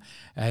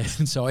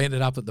 and so I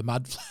ended up at the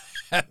mud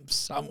flaps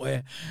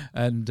somewhere,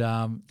 and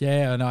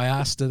and I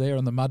asked her there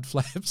on the mud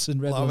flaps in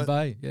Redland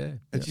Bay, yeah.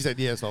 And she said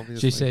yes,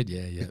 obviously. She said,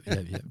 yeah.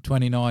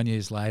 29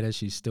 years later,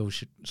 she's still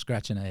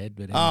scratching her head.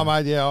 But anyway. Oh,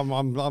 mate, yeah,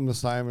 I'm the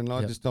same, and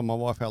I just tell my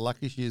wife how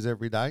lucky she is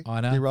every day.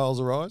 I know. She rolls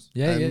her eyes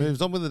and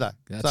moves on with the day.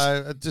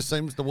 So it just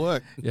seems to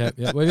work. Yeah.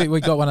 We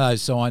got one of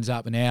those signs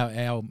up in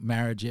our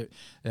marriage.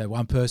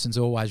 One person's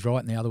always right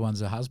and the other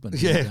one's the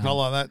husband. Yeah, I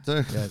like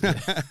that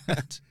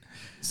too.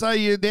 So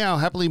you're now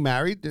happily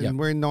married, and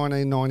we're in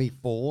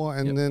 1994,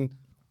 and then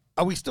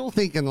are we still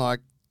thinking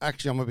like,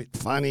 actually, I'm a bit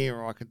funny,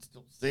 or I could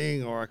still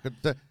sing, or I could...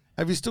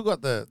 have you still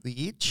got the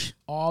itch?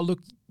 Oh, look,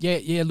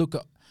 yeah, look,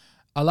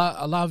 I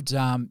loved,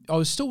 I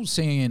was still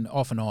singing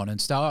off and on and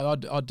stuff.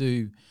 I'd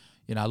do,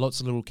 lots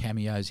of little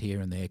cameos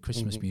here and there,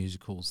 Christmas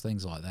musicals,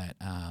 things like that.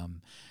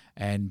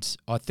 And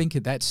I think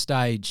at that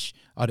stage,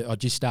 I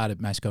just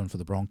started mascoting for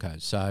the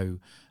Broncos. So...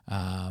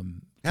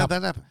 How'd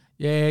that happen?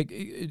 Yeah,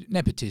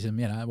 nepotism,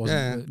 it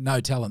wasn't no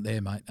talent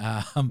there, mate.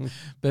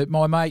 But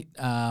my mate,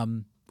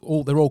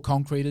 they're all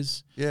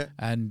concreters. Yeah.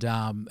 And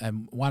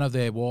one of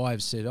their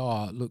wives said,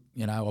 "Oh, look,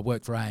 I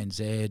work for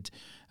ANZ.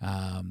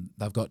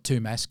 They've got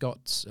two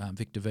mascots,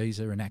 Victor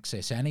Visa and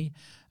Access Annie.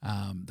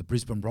 The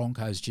Brisbane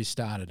Broncos just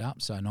started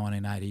up, so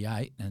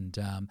 1988,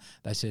 and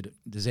they said,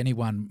 does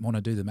anyone want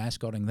to do the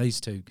mascotting?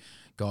 These two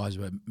guys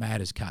were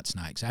mad as cut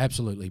snakes,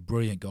 absolutely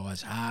brilliant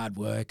guys, hard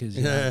workers,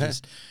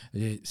 just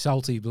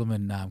salty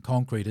blooming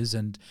concreters,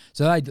 and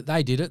so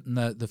they did it. And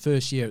the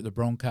first year at the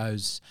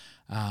Broncos,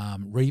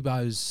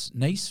 Rebo's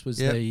niece was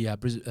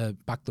the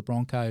Buck the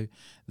Bronco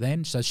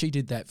then, so she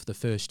did that for the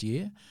first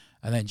year,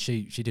 and then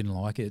she didn't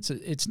like it.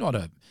 It's not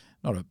a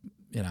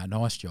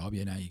nice job.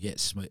 You get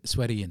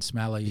sweaty and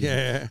smelly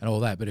and all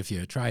that. But if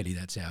you're a tradie,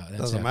 that's our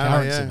currency,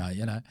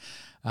 mate.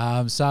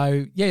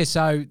 So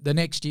the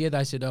next year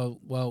they said, oh,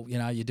 well,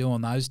 you're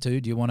doing those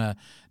two. Do you want to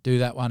do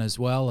that one as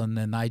well? And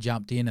then they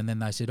jumped in, and then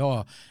they said,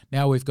 oh,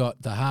 now we've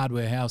got the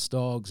Hardware House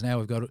Dogs. Now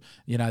we've got,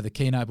 the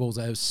Keno Bulls.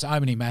 There was so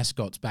many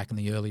mascots back in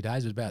the early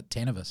days. There was about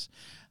 10 of us.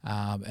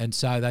 And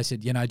so they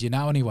said, do you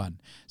know anyone?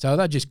 So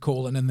they're just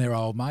calling in their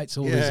old mates,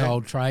 all these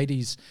old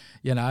tradies,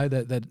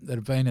 that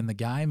have been in the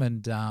game.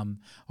 And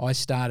I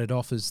started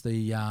off as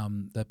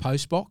the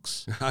post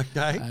box.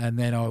 Okay. And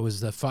then I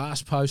was the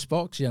fast post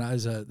box.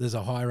 There's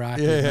a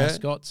hierarchy of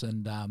mascots.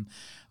 And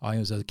I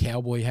was a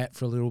cowboy hat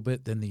for a little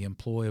bit, then the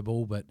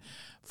employable. But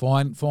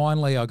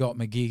finally I got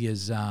my gig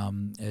as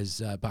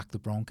Buck the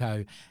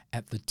Bronco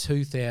at the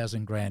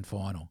 2000 grand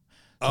final.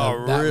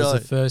 So that was the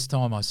first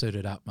time I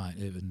suited up, mate.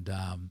 And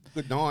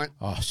good night.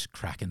 Oh, it's a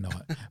cracking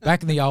night.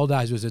 Back in the old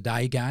days, it was a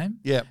day game.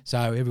 Yeah. So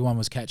everyone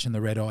was catching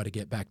the red eye to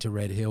get back to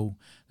Red Hill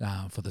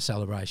for the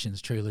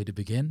celebrations truly to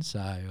begin.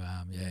 So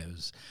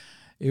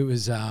it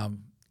was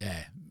an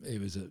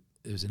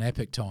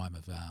epic time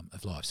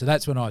of life. So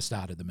that's when I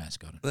started the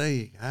mascotting. There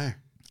you go.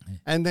 Yeah.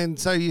 And then,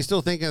 so you're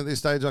still thinking at this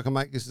stage I can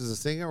make this as a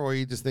singer, or are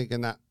you just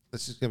thinking that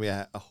this is going to be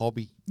a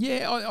hobby?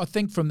 Yeah, I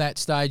think from that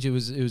stage it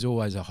was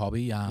always a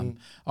hobby.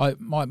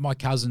 My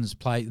cousins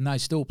play, and they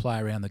still play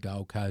around the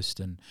Gold Coast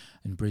and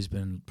in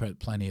Brisbane,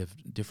 plenty of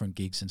different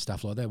gigs and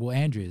stuff like that. Well,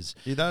 Andrea's,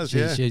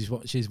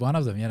 she's one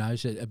of them,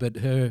 but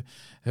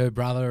her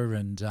brother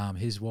and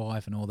his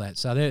wife and all that.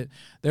 So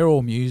they're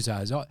all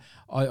musos.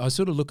 I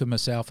sort of look at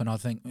myself and I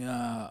think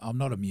I'm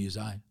not a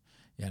muso.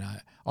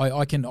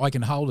 I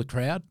can hold a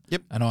crowd.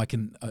 Yep. And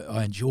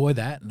I enjoy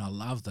that and I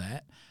love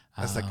that.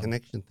 That's the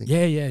connection thing.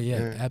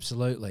 Yeah,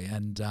 absolutely.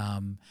 And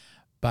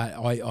but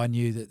I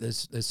knew that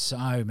there's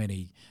so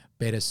many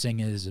better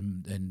singers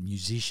and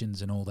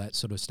musicians and all that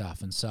sort of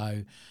stuff. And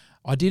so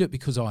I did it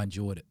because I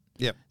enjoyed it.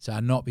 Yep. So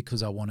not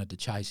because I wanted to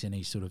chase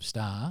any sort of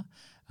star.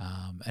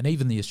 And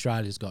even the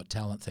Australia's Got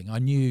Talent thing, I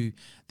knew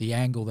the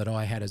angle that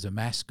I had as a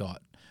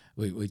mascot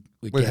would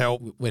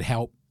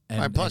help.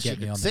 And plus get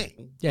you me on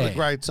sing. Yeah. What a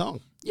great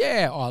song.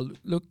 Yeah.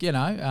 Look,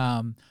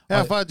 how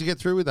far did you get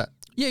through with that?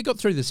 Yeah, got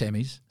through the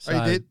semis. So,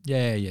 you did?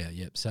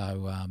 Yeah.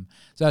 So,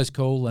 so that was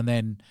cool. And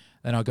then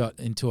then I got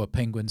into a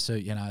penguin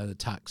suit, you know, the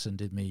tux, and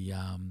did me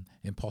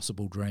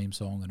Impossible Dream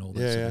song and all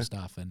that sort of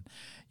stuff. And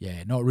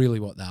not really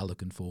what they're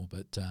looking for,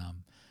 but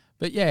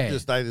yeah,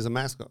 Just stayed as a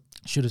mascot.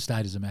 should have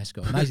stayed as a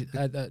mascot.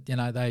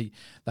 And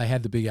they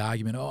had the big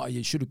argument. Oh,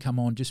 you should have come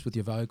on just with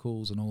your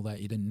vocals and all that.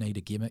 You didn't need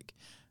a gimmick.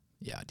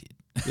 Yeah, I did.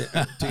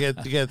 Yeah,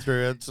 to get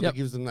through it, sort of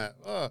gives them that.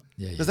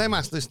 Yeah, Because they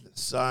must listen to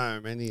so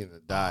many in a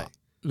day.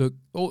 Look,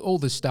 all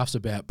this stuff's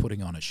about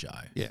putting on a show.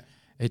 Yeah.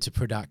 It's a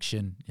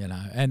production, you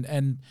know,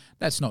 and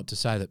that's not to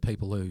say that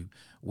people who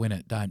win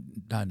it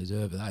don't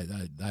deserve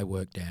it. They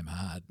work damn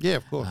hard. Yeah,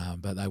 of course.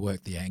 But they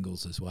work the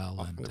angles as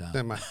well.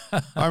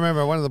 I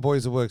remember one of the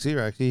boys that works here,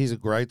 actually, he's a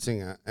great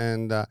singer,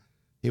 and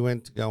he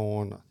went to go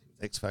on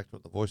X Factor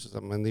with The Voice or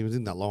something, and he was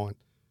in that line.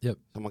 Yep.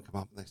 Someone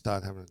come up and they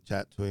started having a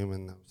chat to him,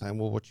 and they were saying,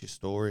 well, what's your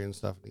story and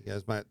stuff? And he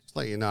goes, mate, just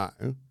let you know,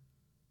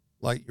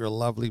 like, you're a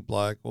lovely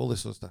bloke, all this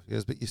sort of stuff. He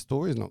goes, but your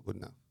story's not good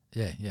enough.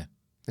 Yeah.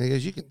 And he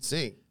goes, you can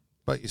sing,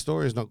 but your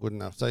story is not good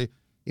enough. So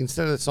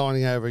instead of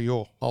signing over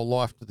your whole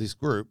life to this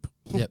group,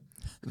 Yep.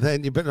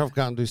 then you're better off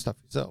going and do stuff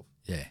yourself.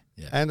 Yeah.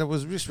 And it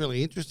was just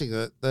really interesting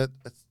that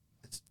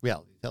it's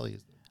reality telly,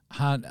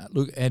 isn't it?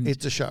 Look, and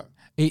It's a show.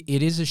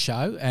 It is a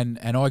show, and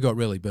I got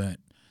really burnt.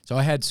 So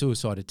I had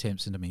suicide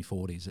attempts into my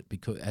 40s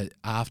because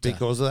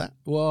Because of that?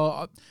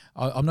 Well,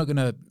 I'm not going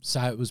to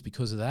say it was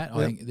because of that.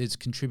 I think there's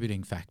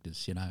contributing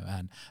factors, you know,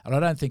 and I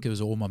don't think it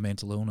was all my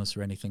mental illness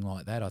or anything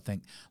like that. I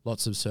think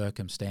lots of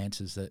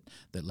circumstances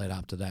that led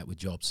up to that with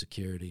job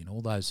security and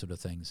all those sort of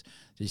things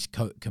just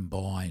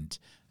combined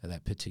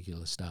that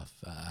particular stuff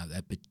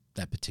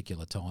that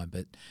particular time.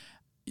 But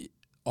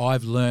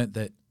I've learnt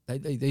that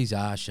these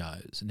are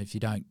shows, and if you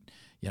don't,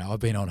 you know,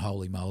 I've been on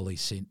Holy Moly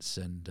since,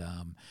 and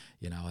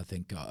you know, I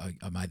think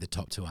I made the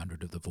top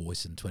 200 of The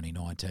Voice in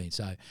 2019.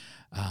 So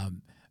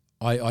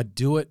I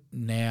do it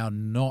now,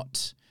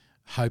 not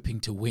hoping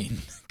to win,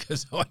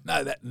 because I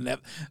know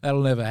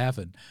that'll never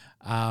happen.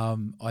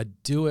 I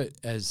do it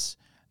as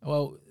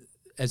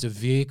a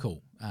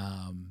vehicle.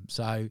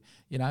 So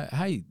you know,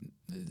 hey,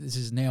 this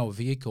is now a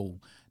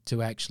vehicle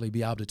to actually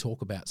be able to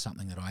talk about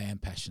something that I am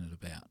passionate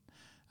about,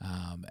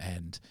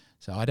 and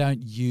so I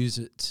don't use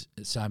it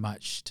so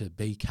much to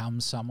become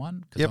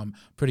someone, because I'm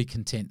pretty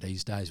content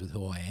these days with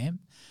who I am.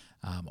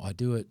 I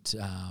do it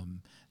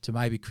to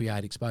maybe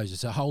create exposure.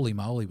 So Holy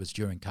Moly was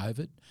during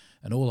COVID,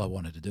 and all I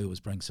wanted to do was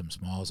bring some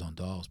smiles on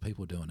dials.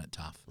 People doing it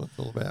tough. What's it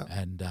all about?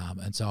 And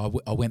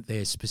so I went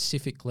there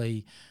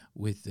specifically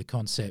with the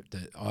concept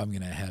that I'm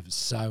going to have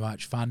so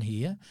much fun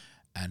here,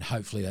 and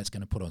hopefully that's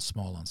going to put a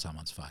smile on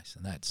someone's face.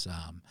 And that's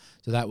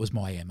so that was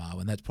my MO,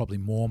 and that's probably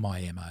more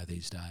my MO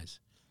these days.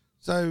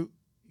 So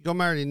you got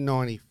married in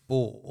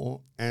 94,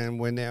 and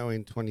we're now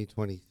in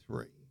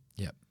 2023.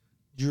 Yep.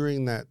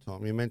 During that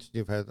time, you mentioned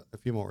you've had a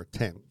few more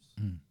attempts.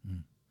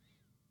 Mm.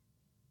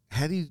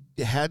 How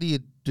do you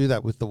do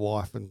that with the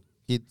wife and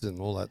kids and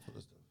all that sort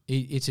of stuff?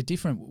 It's a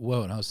different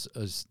world. I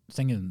was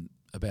thinking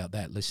about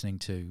that, listening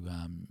to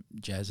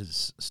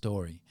Jazz's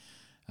story.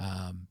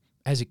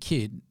 As a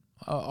kid,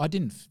 I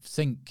didn't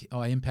think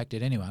I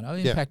impacted anyone. I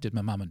impacted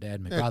my mum and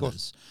dad, my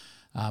brothers,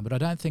 but I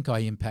don't think I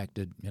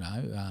impacted, you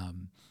know,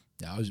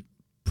 I was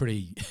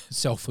pretty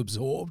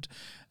self-absorbed,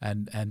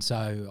 and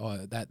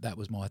so that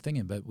was my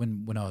thinking. But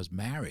when I was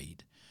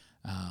married,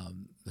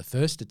 the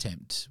first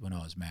attempt when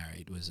I was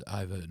married was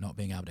over not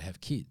being able to have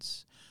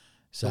kids.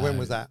 So when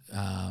was that?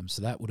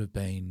 So that would have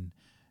been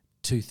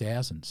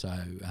 2000. So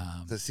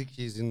 6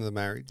 years into the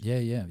marriage.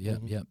 Yeah.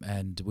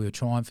 And we were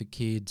trying for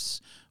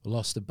kids. We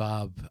lost the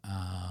bub.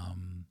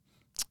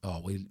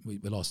 We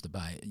lost the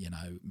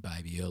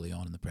baby early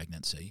on in the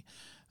pregnancy.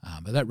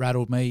 But that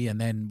rattled me,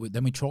 and then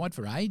we tried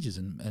for ages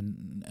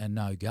and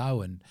no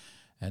go,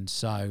 and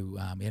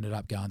so we ended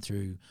up going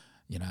through,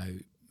 you know,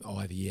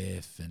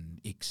 IVF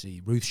and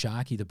ICSI. Ruth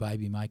Sharkey, the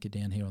baby maker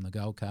down here on the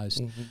Gold Coast,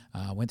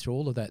 went through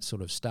all of that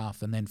sort of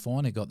stuff, and then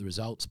finally got the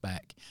results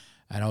back.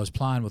 And I was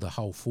playing with a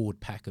whole forward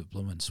pack of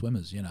blooming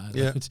swimmers, you know.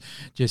 Yeah. It's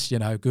just, you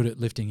know, good at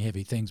lifting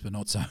heavy things, but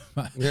not so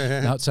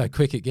not so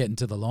quick at getting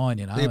to the line,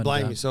 you know. You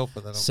blame yourself for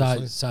that,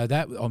 obviously. So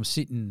that I'm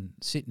sitting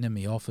in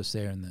my office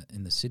there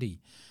in the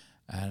city,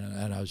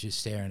 and I was just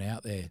staring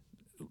out there,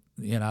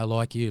 you know,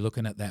 like you,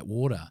 looking at that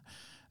water,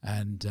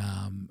 and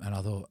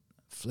I thought,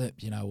 flip,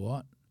 you know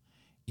what?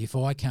 If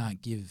I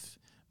can't give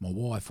my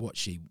wife what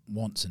she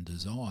wants and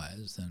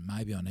desires, then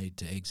maybe I need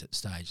to exit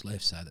stage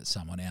left so that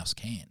someone else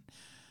can.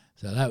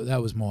 So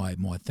that was my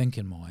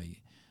thinking, my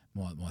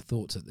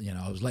thoughts. That, you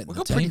know, I was letting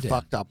the team down. We've got pretty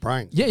fucked up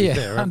brains. Yeah,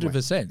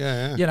 100%.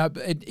 Yeah. You know,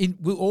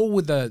 we're all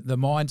with the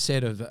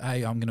mindset of,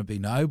 hey, I'm going to be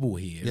noble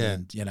here. Yeah.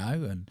 And, you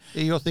know, and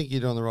you'll think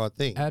you're doing the right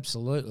thing.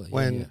 Absolutely.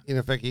 When in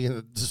effect you're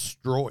going to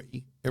destroy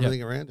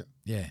everything around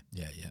you.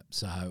 Yeah.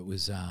 So it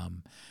was,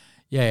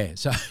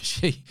 So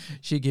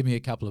she gave me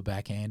a couple of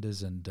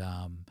backhanders, and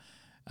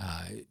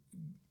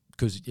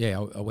because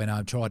I went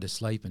home, tried to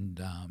sleep, and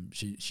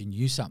she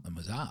knew something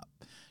was up.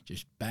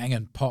 Just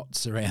banging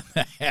pots around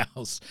the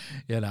house,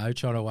 you know,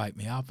 trying to wake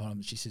me up.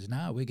 She says,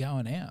 "No, we're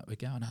going out. We're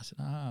going." I said,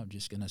 "No, I'm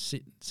just going to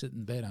sit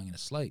in bed. I'm going to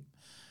sleep,"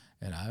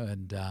 you know.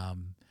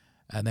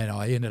 And then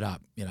I ended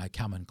up,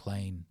 coming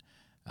clean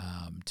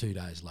 2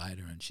 days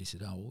later, and she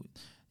said, "Oh,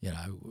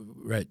 well,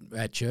 we're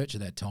at church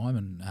at that time,"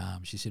 and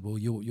she said, "Well,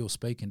 you're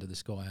speaking to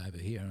this guy over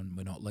here, and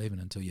we're not leaving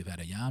until you've had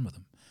a yarn with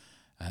him."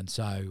 And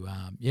so,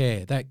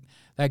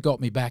 that got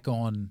me back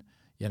on,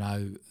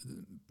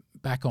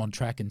 back on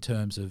track in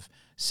terms of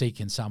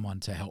seeking someone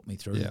to help me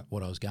through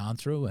what I was going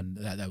through, and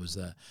that was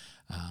the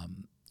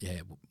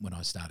when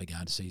I started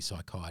going to see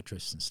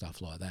psychiatrists and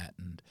stuff like that,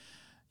 and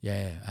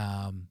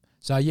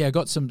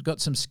got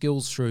some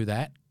skills through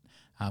that.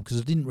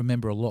 Because I didn't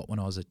remember a lot when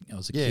I was a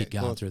kid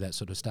going through that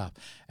sort of stuff,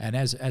 and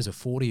as a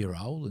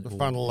 40-year-old, the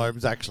frontal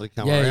lobes actually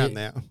come around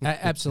now.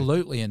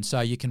 Absolutely, and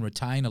so you can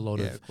retain a lot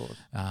of course.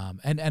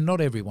 And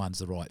not everyone's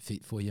the right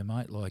fit for you,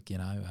 mate. Like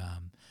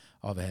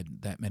I've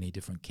had that many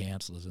different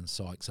counsellors and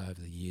psychs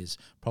over the years.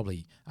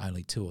 Probably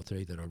only 2 or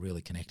 3 that I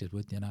really connected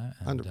with.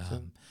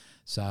 100%.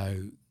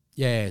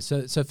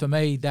 So for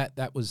me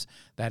that was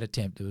that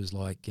attempt. It was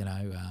like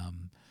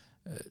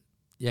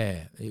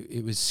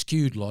it was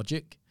skewed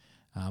logic.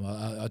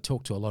 I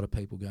talked to a lot of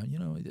people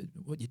going,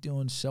 what you're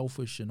doing,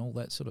 selfish and all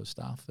that sort of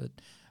stuff.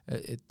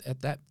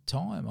 At that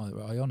time,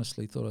 I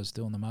honestly thought I was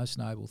doing the most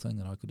noble thing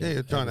that I could do. Yeah,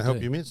 you're trying to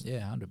help your missus. Yeah,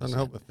 100%. Trying to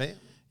help the family.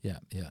 Yeah.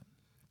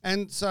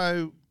 And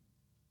so,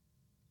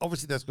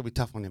 obviously, that's going to be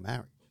tough on your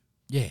marriage.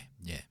 Yeah.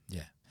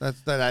 That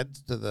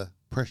adds to the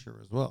pressure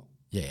as well.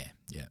 Yeah.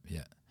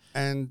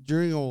 And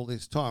during all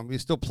this time, are you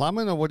still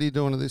plumbing, or what are you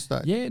doing at this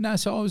stage? Yeah, no.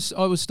 So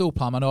I was still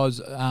plumbing. I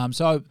was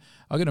so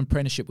I got an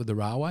apprenticeship with the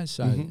railways.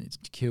 So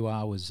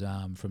QR was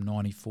from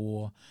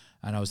 '94,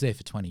 and I was there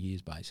for 20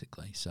 years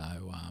basically. So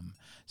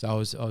I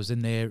was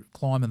in there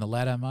climbing the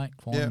ladder, mate,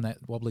 climbing that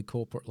wobbly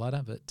corporate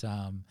ladder. But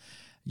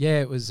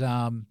it was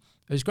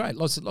great.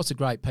 Lots of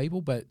great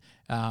people, but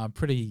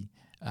pretty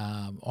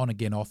on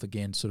again, off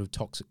again, sort of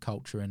toxic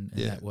culture in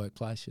that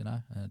workplace.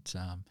 It's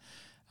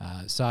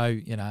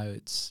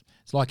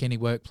it's like any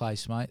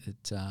workplace, mate.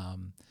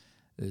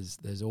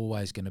 There's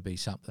always going to be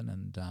something,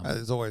 and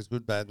there's always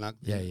good, bad, and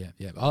ugly.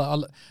 Yeah.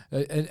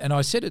 And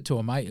I said it to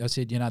a mate. I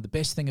said, the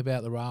best thing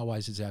about the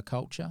railways is our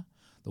culture.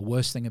 The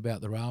worst thing about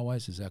the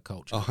railways is our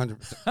culture.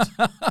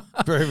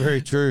 100%. Very,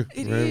 very true.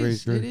 Very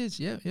true. It is.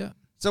 Yeah.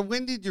 So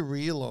when did you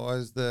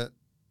realise that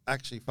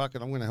actually, fuck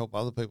it, I'm going to help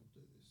other people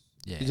do this?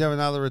 Yeah. Did you have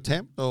another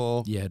attempt,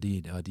 or? Yeah, I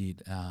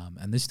did.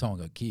 And this time I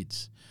got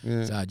kids.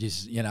 Yeah. So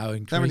just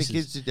increases. How many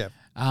kids did you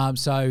have?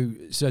 So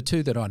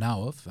 2 that I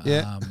know of.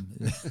 Yeah.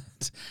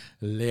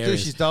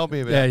 Hilarious. She's told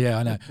me about. Yeah,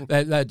 I know.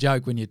 that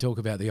joke when you talk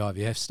about the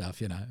IVF stuff,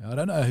 I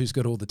don't know who's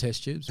got all the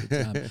test tubes.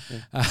 But,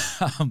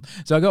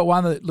 so I got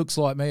one that looks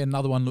like me, and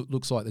another one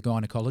looks like the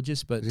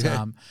gynecologist, but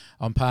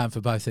I'm paying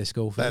for both their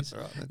school fees. That's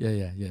right.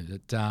 Yeah.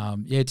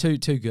 But,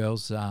 two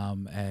girls,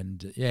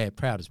 and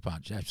proud as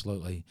punch,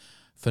 absolutely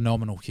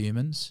phenomenal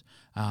humans.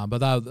 But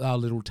they were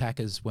little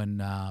tackers when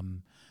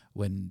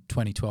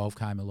 2012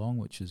 came along,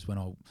 which is when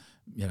I,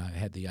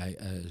 had the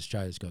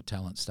Australia's Got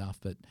Talent stuff,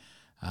 but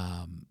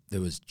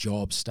there was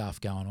job stuff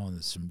going on.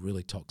 There's some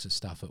really toxic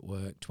stuff at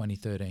work.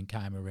 2013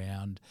 came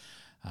around.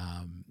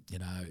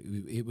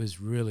 It was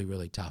really,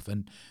 really tough.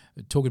 And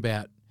talking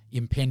about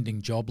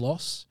impending job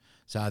loss,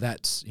 so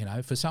that's,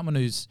 for someone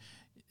who's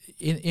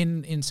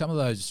in some of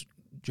those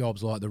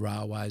jobs like the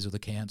railways or the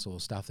council or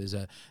stuff, there's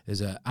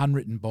a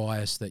unwritten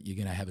bias that you're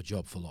going to have a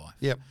job for life.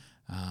 Yep.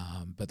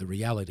 But the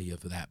reality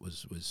of that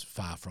was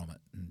far from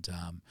it, and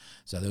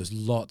so there was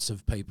lots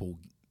of people,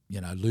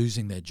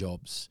 losing their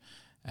jobs,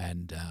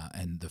 and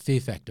the fear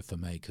factor for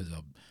me, because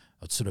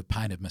I'd sort of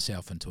painted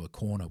myself into a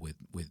corner with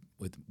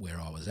where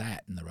I was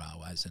at in the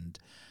railways, and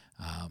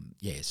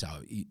so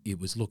it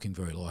was looking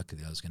very likely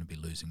that I was going to be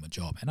losing my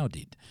job, and I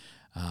did.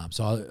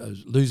 So I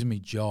was losing my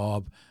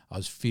job. I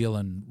was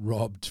feeling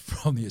robbed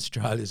from the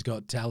Australia's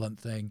Got Talent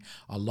thing.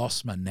 I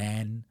lost my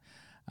nan,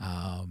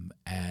 and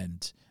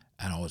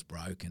I was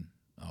broken.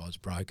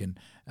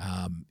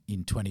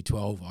 In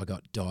 2012, I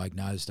got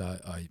diagnosed.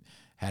 I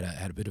had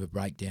a bit of a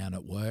breakdown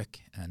at work,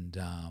 and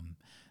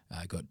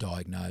I got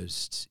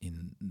diagnosed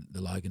in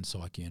the Logan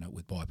Psych Unit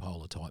with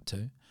bipolar type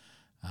 2.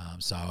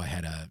 So I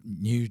had a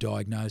new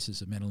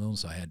diagnosis of mental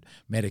illness. I had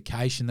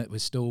medication that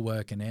was still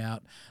working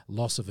out,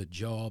 loss of a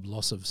job,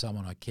 loss of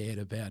someone I cared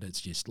about.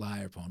 It's just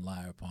layer upon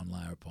layer upon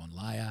layer upon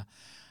layer.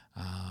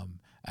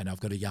 And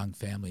I've got a young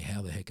family.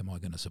 How the heck am I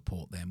going to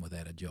support them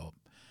without a job?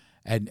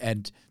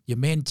 And your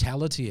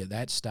mentality at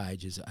that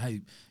stage is,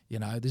 hey,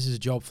 this is a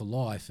job for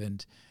life,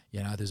 and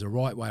there's a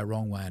right way, a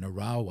wrong way, and a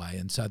railway.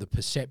 And so the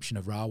perception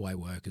of railway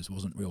workers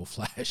wasn't real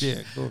flash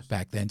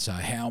back then. So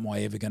how am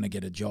I ever going to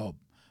get a job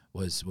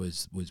was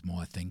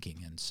my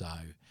thinking. And so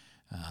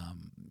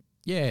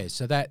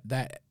so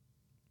that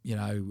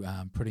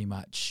pretty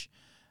much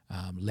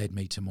led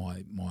me to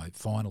my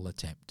final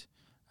attempt.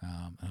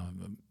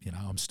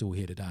 I'm still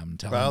here today.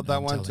 Failed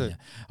that one too.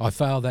 I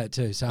failed that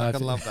too. So I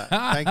can love that.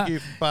 Thank you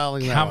for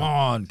failing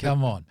that.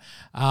 Come on.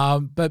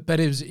 But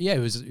it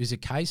was a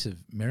case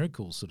of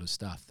miracle sort of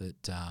stuff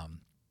that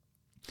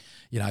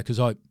because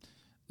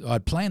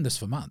I'd planned this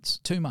for months,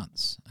 2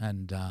 months,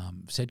 and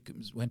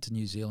went to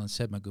New Zealand,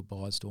 said my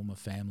goodbyes to all my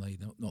family.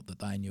 Not that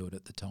they knew it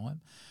at the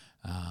time.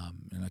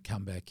 and I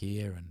come back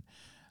here and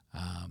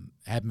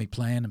had me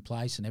plan in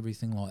place and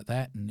everything like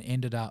that, and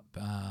ended up.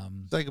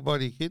 Say goodbye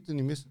to your kids and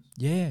your missus.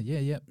 Yeah.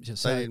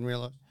 Just they didn't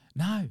realise.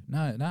 No.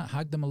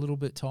 Hugged them a little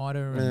bit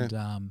tighter,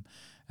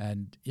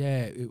 and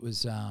it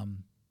was,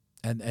 and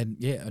I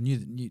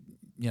knew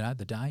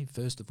the day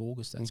 1st of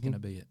August that's going to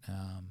be it,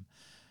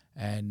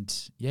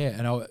 and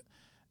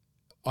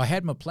I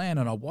had my plan,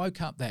 and I woke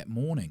up that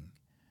morning,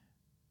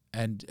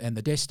 and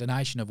the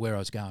destination of where I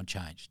was going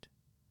changed.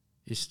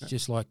 It's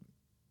just like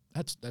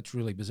that's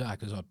really bizarre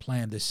because I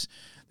planned this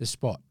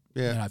spot,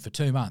 for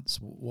 2 months.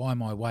 Why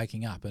am I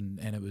waking up and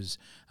it was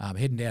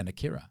heading down to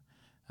Kirra,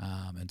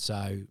 and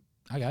so.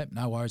 Okay,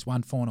 no worries.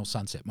 One final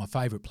sunset, my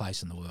favourite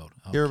place in the world.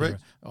 Kirra Beach?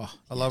 Oh,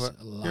 I love it.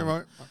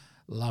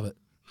 Love it.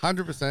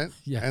 100%.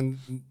 Yeah. And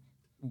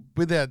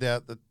without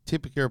doubt, the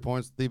tip of Kirra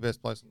Point's the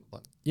best place on the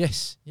planet.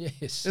 Yes.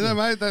 Isn't it,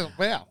 mate?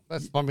 Wow,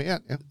 that's bumming me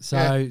out. Yeah.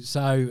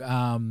 So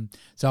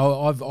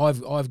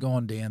I've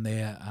gone down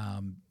there.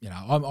 I'm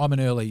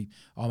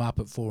up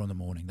at 4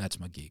 a.m. That's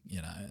my gig.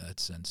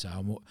 So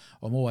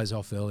I'm always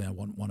off early. I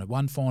wanted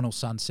one final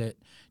sunset,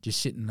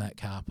 just sitting in that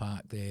car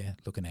park there,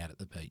 looking out at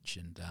the beach,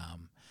 and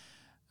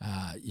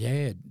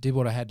did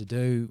what I had to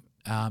do.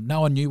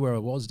 No one knew where I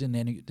was.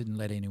 Didn't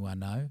let anyone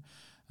know.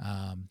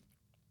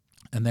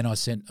 And then I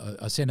sent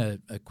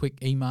a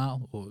quick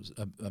email or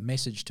a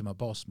message to my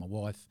boss, my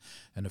wife,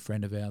 and a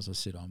friend of ours. I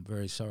said, I'm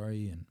very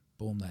sorry, and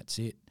boom, that's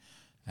it.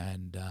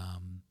 And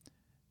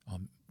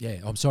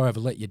I'm sorry I've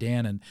let you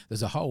down. And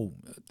there's a whole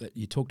that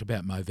you talked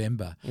about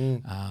Movember.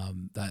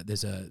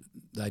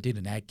 They did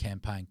an ad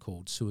campaign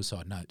called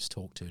Suicide Notes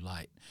Talk Too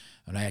Late,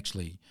 and I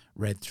actually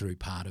read through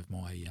part of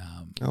my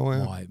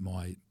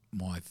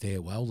my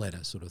farewell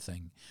letter sort of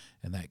thing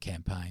in that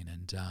campaign,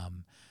 and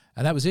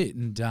that was it.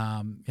 And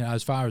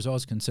as far as I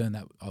was concerned,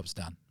 that I was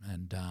done.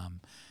 And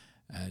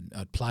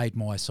I'd played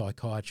my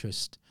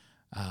psychiatrist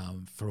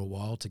for a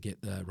while to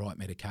get the right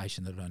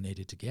medication that I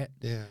needed to get.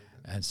 Yeah.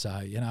 And so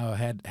I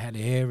had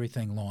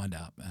everything lined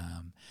up.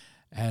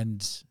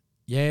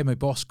 My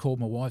boss called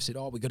my wife, said,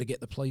 "Oh, we got to get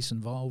the police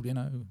involved,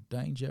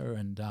 danger."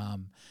 And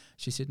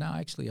she said, "No,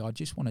 actually, I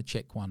just want to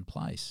check one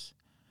place."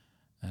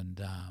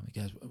 And he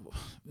goes,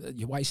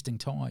 "You're wasting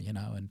time,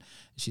 And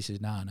she says,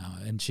 no.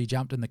 And she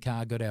jumped in the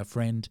car, got our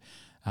friend,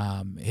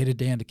 headed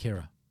down to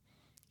Kirra.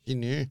 She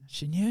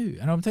knew.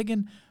 And I'm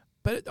thinking,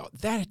 but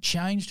that had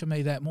changed for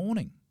me that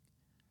morning.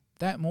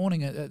 That morning,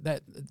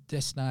 that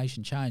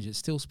destination changed. It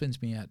still spins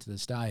me out to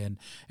this day. And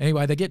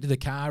anyway, they get to the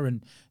car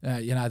and,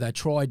 they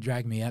tried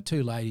drag me out.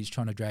 2 ladies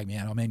trying to drag me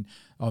out. I mean,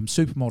 I'm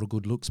supermodel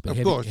good looks, but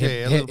heavy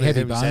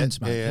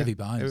bones, mate. Heavy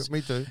bones.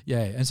 Me too.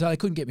 Yeah, and so they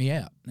couldn't get me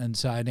out. And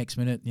so next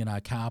minute,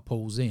 a car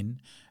pulls in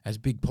as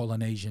big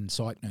Polynesian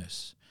psych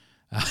nurse.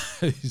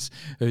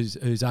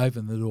 Who's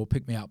opened the door,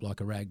 picked me up like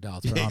a rag doll,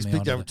 thrown me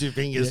picked up with 2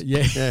 fingers.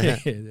 Yeah.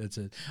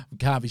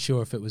 Can't be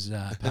sure if it was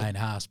Payne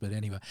Haas, but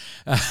anyway,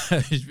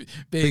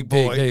 big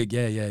boy, big,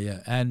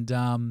 yeah. And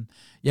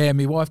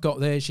my wife got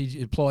there.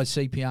 She applied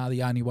CPR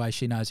the only way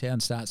she knows how,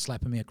 and started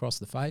slapping me across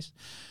the face,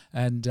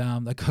 and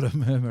they got a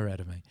murmur out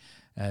of me.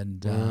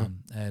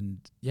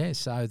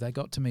 So they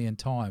got to me in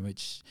time.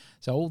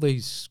 So all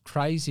these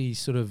crazy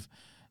sort of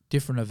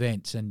different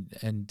events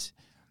and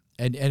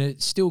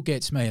it still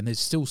gets me, and there's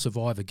still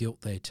survivor guilt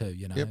there too,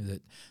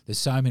 that there's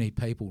so many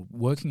people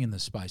working in the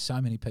space,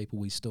 so many people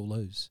we still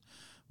lose.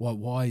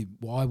 Why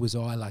was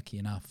I lucky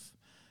enough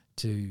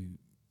to,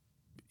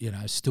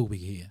 still be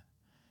here?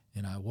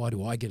 Why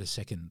do I get a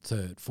second,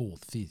 third,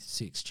 fourth, fifth,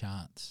 sixth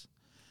chance?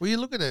 Well, you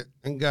look at it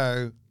and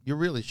go, you're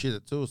really shit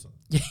at suicide.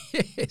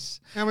 Yes.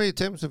 How many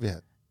attempts have you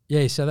had?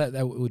 Yeah, so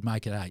that would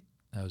make it 8.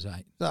 That was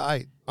 8. So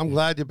 8. I'm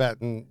glad you're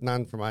batting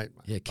none from 8, mate.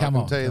 Yeah, come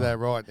on. I can tell you that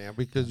right now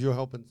because you're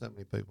helping so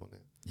many people now.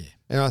 Yeah.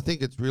 And I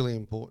think it's really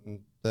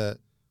important that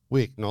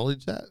we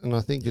acknowledge that. And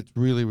I think it's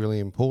really, really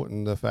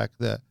important the fact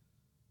that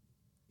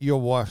your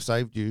wife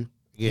saved you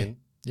again.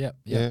 Yeah.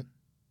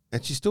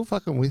 And she's still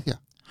fucking with you.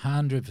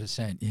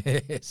 100%,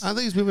 yes. Aren't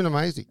these women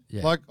amazing?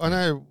 Yeah. I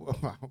know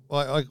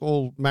like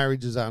all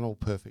marriages aren't all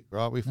perfect,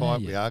 right? We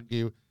fight, we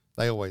argue,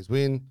 they always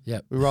win.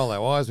 Yep. We roll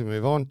our eyes, we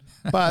move on.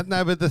 But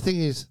the thing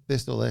is, they're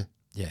still there.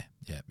 Yeah.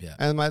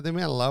 And mate, the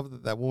amount of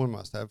love that woman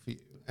must have for you.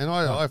 And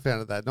I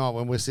found it that night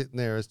when we're sitting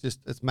there,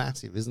 it's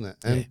massive, isn't it?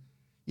 And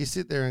you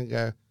sit there and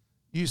go,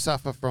 you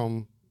suffer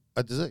from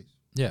a disease.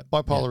 Yeah.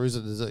 Bipolar is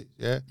a disease,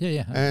 yeah?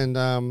 Yeah.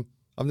 And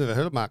I've never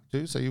heard of Mark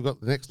 2, so you've got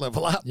the next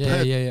level up.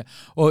 Yeah.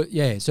 Or so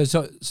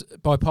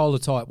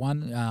bipolar type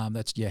 1,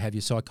 that's have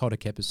your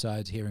psychotic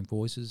episodes, hearing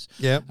voices.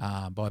 Yeah.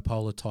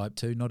 Bipolar type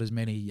 2, not as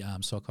many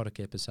psychotic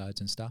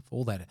episodes and stuff.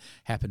 All that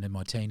happened in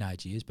my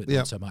teenage years, but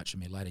not so much in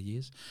my later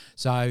years.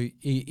 So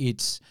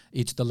it's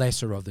the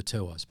lesser of the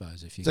two, I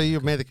suppose. So you're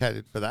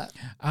medicated for that?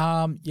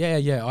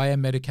 Yeah. I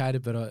am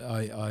medicated, but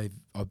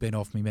I've been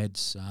off my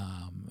meds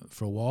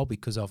for a while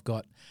because I've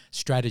got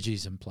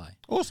strategies in play.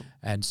 Awesome.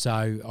 And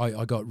so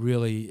I got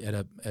really at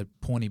a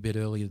pointy bit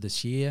earlier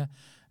this year.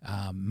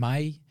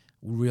 May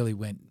really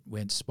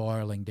went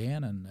spiralling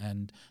down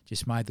and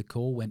just made the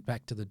call, went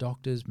back to the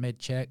doctors, med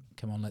check.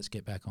 Come on, let's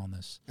get back on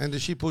this. And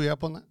did she pull you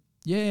up on that?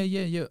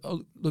 Yeah.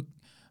 Oh, look,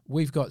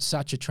 we've got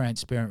such a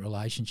transparent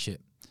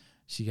relationship.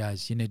 She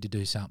goes, "You need to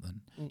do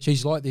something."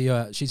 She's like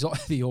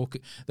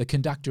the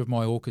conductor of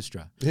my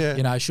orchestra. Yeah.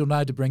 You know, she'll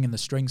know to bring in the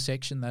string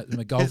section,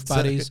 the golf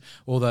buddies,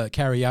 or the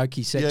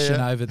karaoke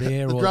section over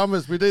there. The or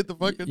drummers, we need the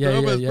fucking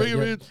drummers. Bring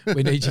them in.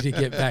 We need you to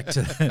get back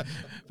to the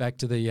back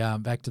to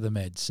the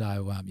meds.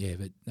 So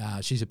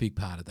but she's a big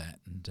part of that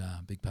and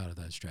a big part of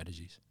those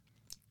strategies.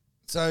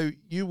 So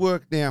you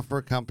work now for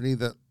a company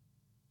that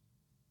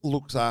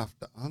looks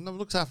after. I don't know,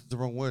 looks after is the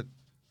wrong word.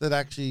 That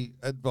actually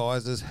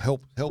advises,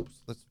 helps.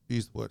 Let's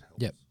use the word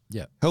helps.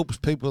 Yep. Helps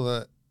people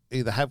that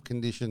either have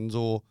conditions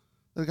or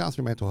they're going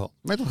through mental health.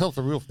 Mental health's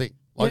a real thing.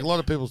 Like a lot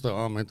of people say,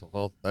 "Oh, mental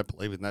health." They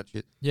believe in that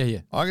shit. Yeah.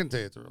 I can tell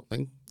you it's a real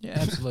thing. Yeah,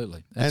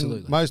 absolutely.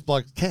 And most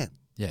blokes can.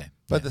 Yeah.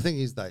 But the thing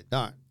is, they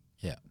don't.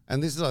 Yeah.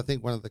 And this is, I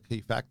think, one of the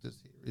key factors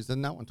here is that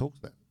no one talks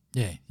about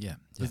it. Yeah.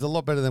 It's a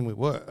lot better than we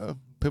were.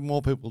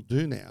 More people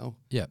do now.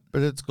 Yeah.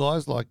 But it's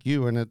guys like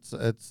you, and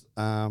it's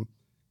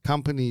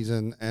companies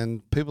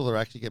and people that are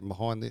actually getting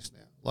behind this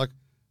now. Like,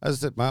 as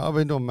I said, mate, I've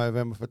been doing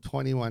Movember for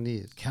 21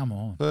 years. Come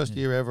on. First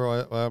year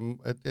ever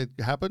it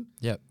happened.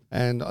 Yep.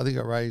 And I think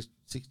I raised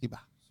 $60.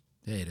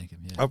 Yeah, you think,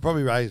 yeah. I've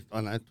probably raised,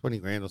 I don't know, 20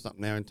 grand or something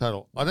now in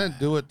total. I don't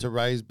do it to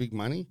raise big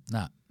money.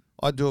 No.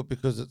 I do it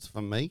because it's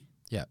for me.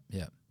 Yeah.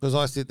 Because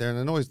I sit there and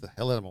annoys the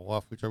hell out of my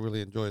wife, which I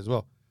really enjoy as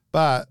well.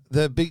 But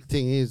the big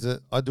thing is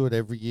that I do it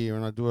every year,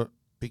 and I do it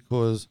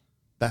because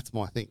that's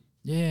my thing.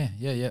 Yeah.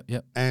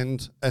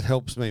 And it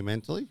helps me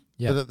mentally.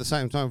 Yeah. But at the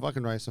same time, if I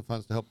can raise some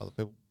funds to help other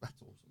people,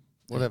 that's awesome.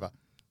 Whatever.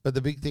 But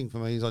the big thing for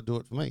me is I do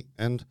it for me.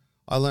 And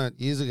I learned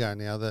years ago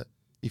now that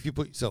if you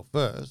put yourself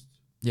first,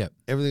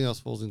 everything else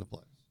falls into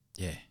place.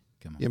 Yeah.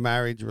 Come on. Your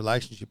marriage,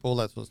 relationship, all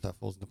that sort of stuff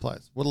falls into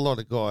place. What a lot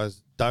of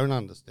guys don't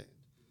understand.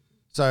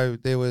 So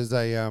there was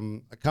a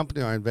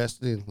company I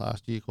invested in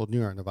last year called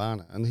Neuro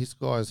Nirvana, and this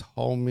guy's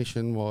whole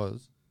mission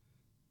was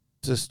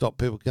to stop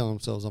people killing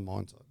themselves on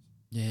mine sites.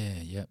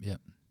 Yeah.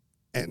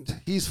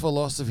 And his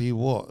philosophy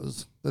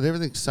was that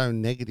everything's so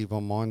negative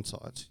on mine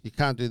sites. You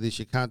can't do this,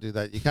 you can't do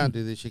that, you can't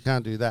do this, you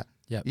can't do that.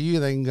 Yep. You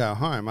then go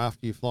home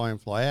after you fly in,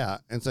 fly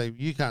out and say,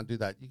 you can't do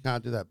that,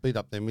 beat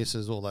up their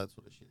missus, all that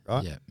sort of shit,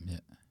 right? Yeah.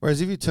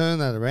 Whereas if you turn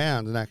that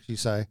around and actually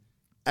say,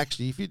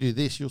 actually, if you do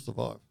this, you'll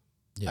survive.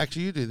 Yep.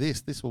 Actually, you do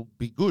this will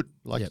be good.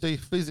 Like, so you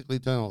physically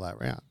turn all that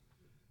around.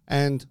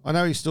 And I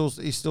know he's still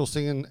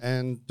singing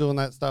and doing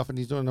that stuff, and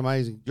he's doing an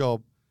amazing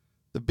job.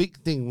 The big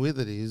thing with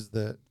it is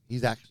that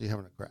he's actually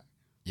having a crack.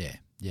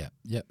 Yeah.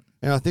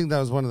 And I think that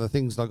was one of the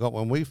things I got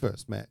when we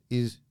first met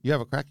is you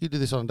have a crack, you do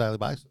this on a daily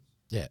basis.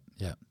 Yeah.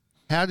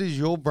 How does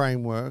your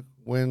brain work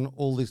when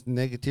all this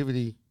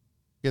negativity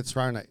gets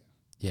thrown at you?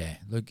 Yeah,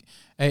 look,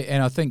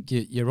 and I think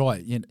you're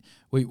right. You know,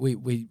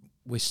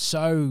 we're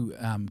so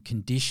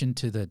conditioned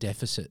to the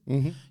deficit.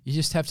 Mm-hmm. You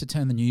just have to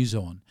turn the news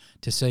on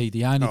to see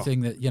the only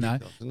thing that,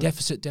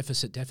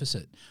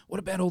 deficit. What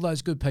about all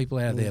those good people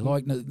out there,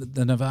 like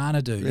the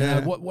Nirvana do? Yeah.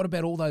 You know, what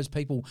about all those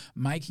people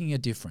making a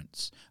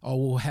difference? Oh,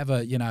 we'll have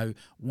a,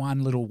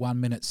 one little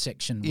 1 minute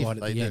section If right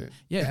at they the do. end.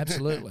 Yeah,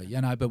 absolutely.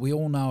 But we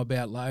all know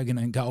about Logan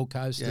and Gold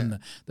Coast and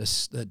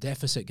the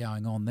deficit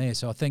going on there.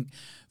 So I think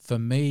for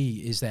me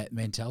is that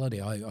mentality.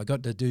 I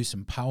got to do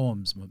some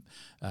poems,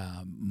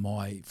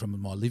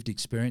 from my lived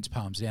experience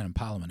poems down in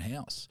Parliament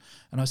House.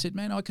 And I said,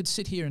 man, I could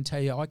sit here and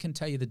I can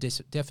tell you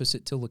the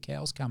deficit till the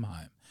cows come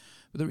home.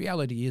 But the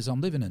reality is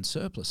I'm living in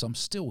surplus. I'm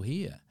still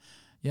here,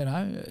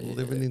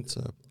 Living in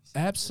surplus.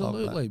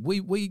 Absolutely.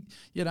 We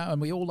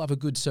and we all love a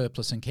good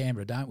surplus in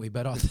Canberra, don't we?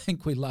 But I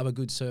think we love a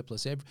good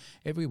surplus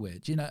everywhere.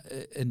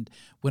 And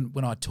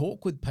when I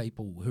talk with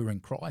people who are in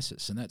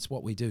crisis, and that's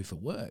what we do for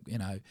work,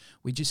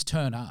 we just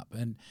turn up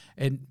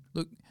and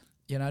look,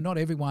 not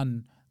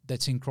everyone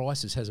that's in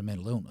crisis has a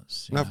mental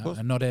illness. Of course.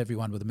 And not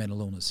everyone with a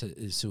mental illness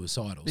is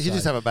suicidal. You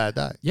just have a bad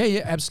day.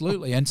 Yeah,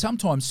 absolutely. And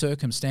sometimes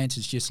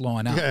circumstances just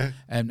line up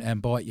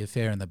and bite you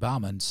fair in the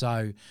bum. And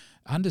so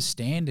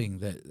understanding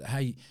that,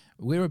 hey,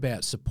 we're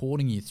about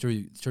supporting you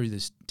through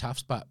this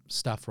tough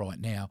stuff right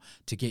now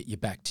to get you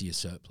back to your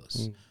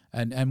surplus.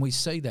 And we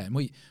see that.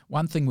 And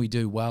one thing we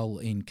do well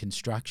in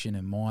construction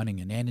and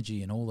mining and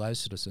energy and all those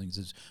sort of things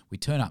is we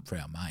turn up for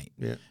our mate.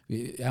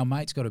 Yeah. Our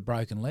mate's got a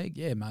broken leg.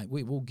 Yeah, mate,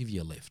 we'll give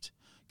you a lift.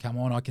 Come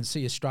on, I can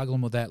see you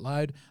struggling with that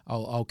load.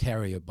 I'll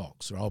carry a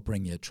box, or I'll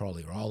bring you a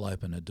trolley, or I'll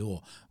open a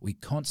door.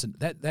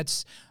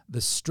 That's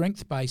the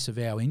strength base of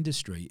our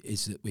industry,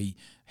 is that we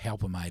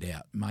help a mate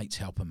out. Mates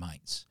help a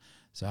mates.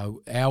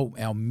 So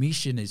our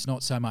mission is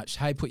not so much,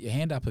 hey, put your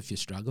hand up if you're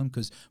struggling,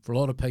 because for a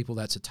lot of people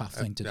that's a tough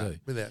thing to do.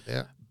 Without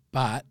doubt.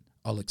 But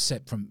I'll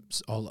accept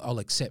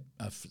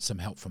some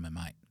help from a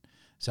mate.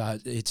 So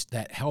it's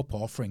that help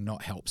offering,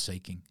 not help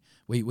seeking.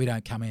 We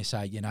don't come here and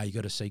say, you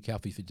got to seek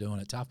help if you're doing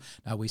it tough.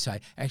 No, we say,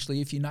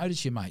 actually, if you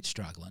notice your mate's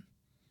struggling,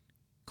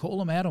 call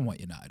them out on what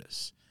you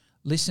notice.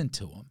 Listen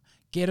to them.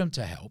 Get them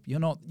to help.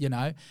 You're not,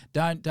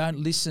 don't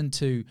listen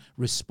to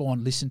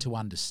respond, listen to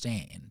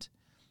understand.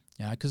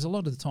 Because a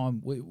lot of the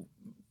time,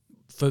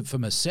 for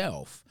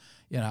myself,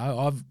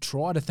 I've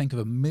tried to think of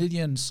a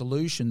million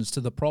solutions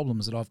to the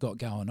problems that I've got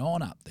going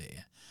on up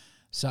there.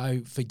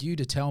 So for you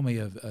to tell me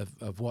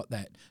of what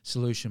that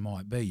solution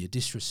might be, you're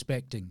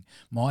disrespecting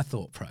my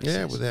thought process.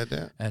 Yeah, without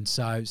doubt. And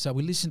so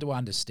we listen to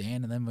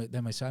understand, and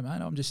then we say,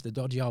 mate, I'm just a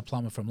dodgy old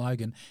plumber from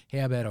Logan.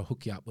 How about I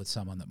hook you up with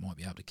someone that might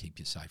be able to keep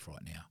you safe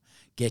right now,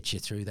 get you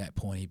through that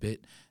pointy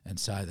bit, and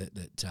so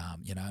that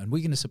and we're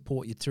going to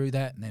support you through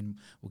that, and then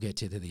we'll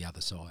get you to the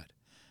other side.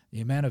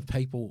 The amount of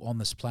people on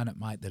this planet,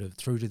 mate, that are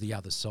through to the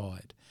other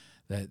side,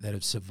 that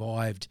have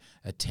survived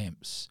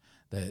attempts,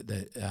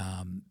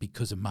 that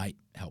because a mate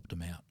helped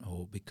them out,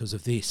 or because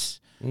of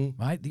this,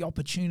 mate, the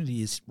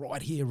opportunity is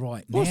right here,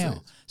 right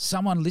now.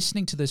 Someone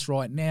listening to this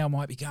right now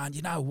might be going,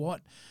 you know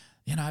what,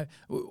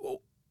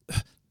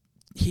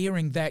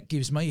 hearing that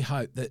gives me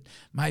hope that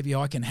maybe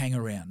I can hang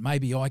around,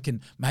 maybe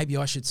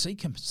I should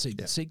seek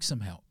some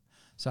help.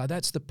 So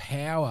that's the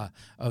power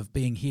of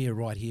being here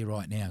right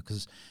now,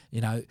 because,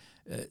 you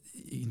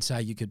can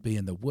say you could be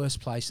in the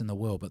worst place in the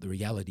world, but the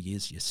reality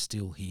is you're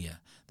still here.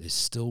 There's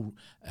still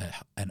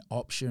an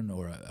option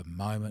or a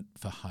moment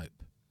for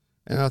hope.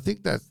 And I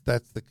think that's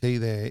the key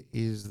there,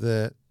 is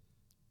that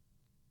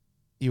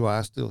you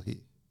are still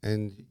here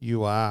and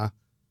you are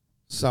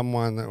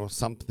someone or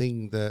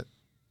something that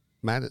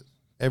matters.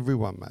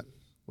 Everyone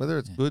matters. Whether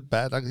it's good,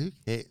 bad, ugly, who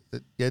cares?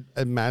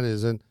 It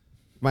matters. And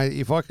mate,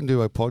 if I can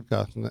do a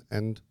podcast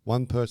and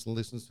one person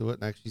listens to it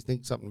and actually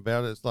thinks something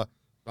about it, it's like,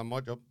 done my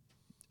job.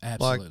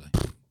 Absolutely.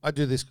 Like, I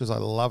do this because I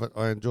love it.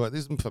 I enjoy it.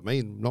 This isn't for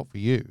me, not for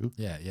you.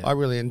 Yeah. I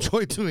really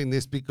enjoy doing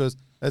this because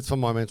it's for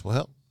my mental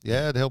health.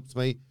 Yeah, it helps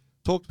me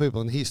talk to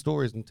people and hear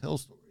stories and tell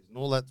stories and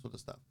all that sort of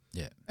stuff.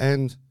 Yeah.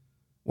 And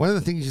one of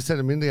the things you said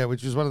a minute ago,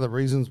 which is one of the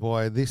reasons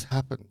why this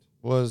happened,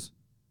 was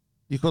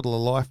you called it a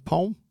life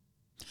poem.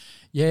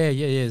 Yeah.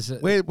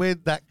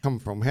 Where'd that come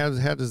from? How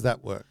does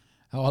that work?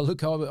 Oh,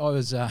 look, I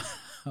was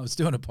I was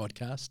doing a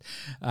podcast,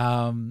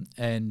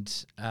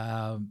 and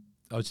I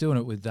was doing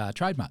it with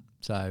Trademark.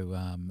 So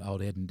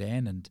old Ed and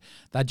Dan, and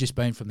they'd just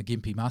been from the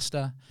Gympie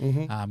Muster,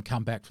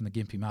 come back from the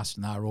Gympie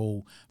Muster, and they were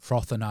all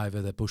frothing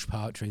over the bush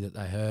poetry that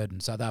they heard,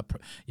 and so they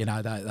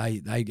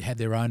had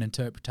their own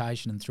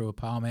interpretation and threw a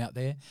poem out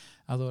there.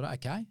 I thought,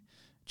 okay,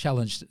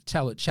 challenge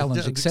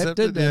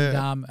accepted,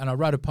 yeah. And I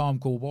wrote a poem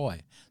called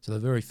Why. So the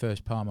very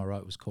first poem I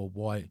wrote was called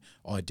Why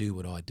I Do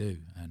What I Do,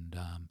 and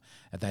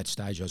at that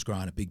stage I was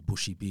growing a big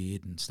bushy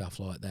beard and stuff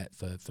like that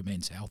for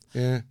men's health,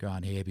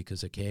 growing hair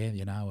because of care,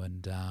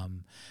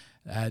 and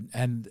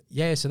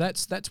so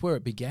that's where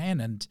it began,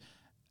 and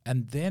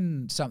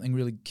then something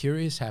really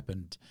curious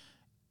happened.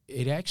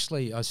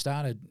 I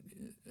started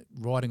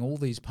writing all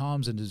these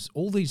poems, and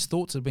all these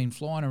thoughts had been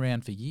flying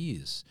around for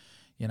years,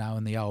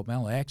 in the old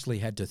melon. I actually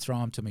had to throw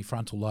them to my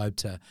frontal lobe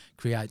to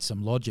create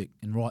some logic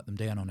and write them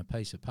down on a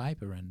piece of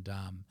paper, and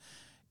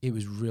it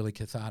was really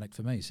cathartic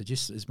for me. So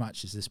just as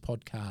much as this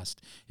podcast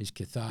is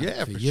cathartic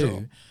for you,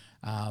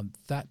 sure.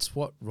 That's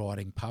what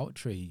writing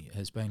poetry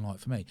has been like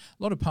for me.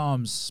 A lot of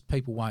poems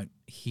people won't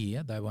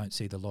hear, they won't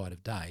see the light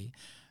of day,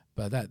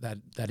 but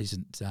that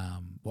isn't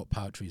what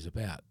poetry is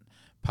about.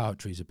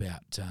 Poetry is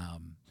about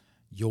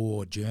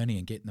your journey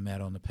and getting them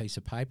out on a piece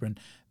of paper,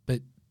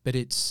 but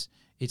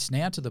it's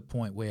now to the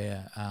point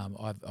where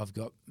I've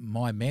got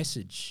my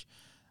message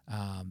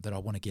that I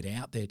want to get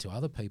out there to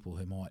other people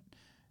who might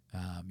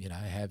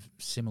have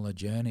similar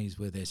journeys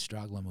where they're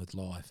struggling with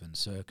life and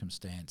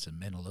circumstance and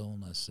mental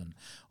illness and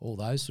all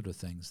those sort of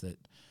things, that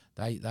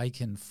they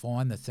can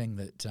find the thing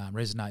that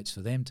resonates for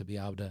them to be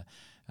able to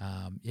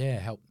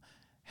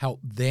help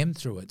them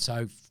through it.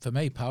 So for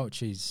me,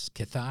 poetry is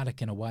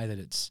cathartic in a way that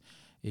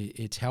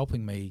it's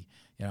helping me.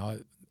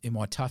 In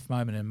my tough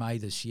moment in May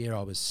this year,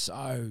 I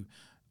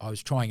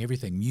was trying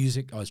everything,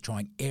 music, I was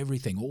trying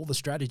everything, all the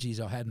strategies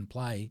I had in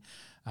play.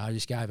 I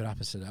just gave it up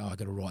and said, I've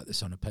got to write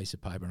this on a piece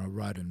of paper, and I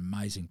wrote an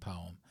amazing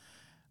poem.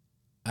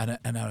 And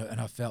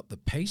I felt the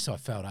peace I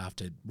felt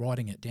after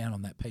writing it down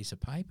on that piece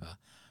of paper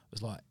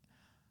was like,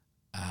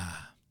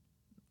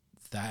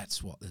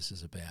 that's what this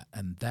is about.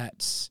 And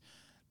that's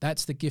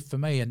the gift for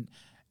me.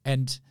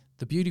 And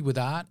the beauty with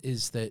art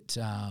is that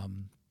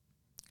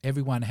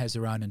everyone has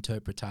their own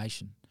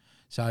interpretation.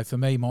 So for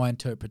me, my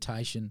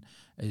interpretation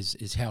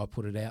is how I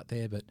put it out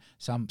there, but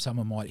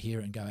someone might hear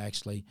it and go,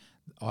 actually,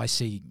 I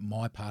see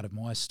my part of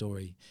my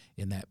story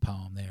in that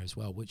poem there as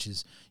well, which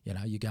is,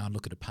 you go and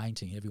look at a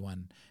painting,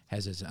 everyone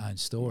has his own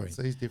story. It's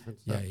these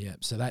different stuff. Yeah.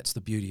 So that's the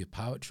beauty of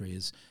poetry,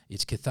 is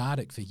it's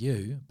cathartic for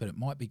you, but it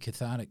might be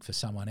cathartic for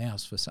someone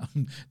else for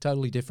some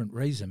totally different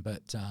reason.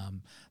 But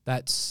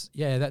that's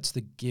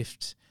the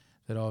gift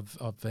that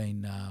I've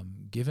been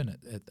given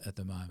at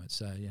the moment.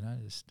 So,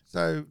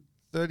 So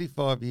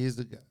 35 years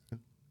ago,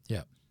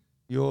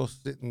 you're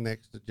sitting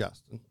next to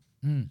Justin,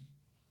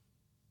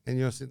 and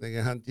you're sitting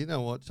there going, do you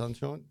know what,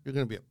 Sunshine? You're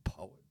going to be a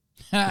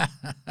poet.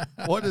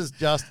 What does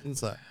Justin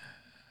say?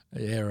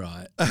 Yeah,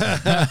 right.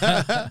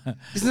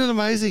 Isn't it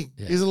amazing?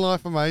 Yeah. Isn't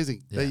life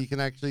amazing that Yeah. you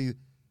can actually,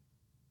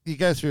 you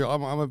go through,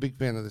 I'm a big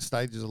fan of the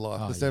stages of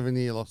life, the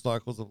 7-year life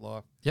cycles of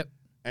life. Yep.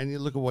 And you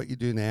look at what you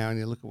do now, and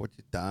you look at what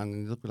you've done,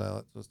 and you look at all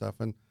that sort of stuff.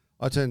 And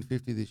I turned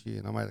 50 this year,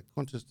 and I made a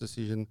conscious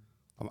decision.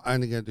 I'm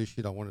only going to do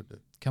shit I want to do.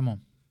 Come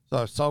on. So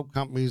I've sold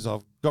companies,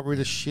 I've got rid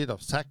of shit,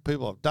 I've sacked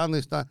people, I've done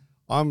this, done.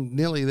 I'm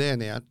nearly there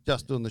now,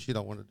 just doing the shit I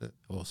want to do.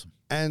 Awesome.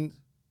 And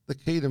the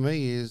key to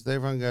me is that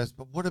everyone goes,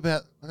 but what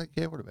about, I don't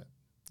care what about.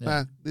 Yeah.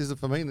 Nah, this is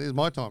for me, this is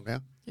my time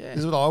now. Yeah. This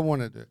is what I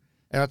want to do.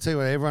 And I tell you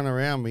what, everyone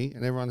around me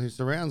and everyone who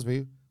surrounds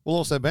me will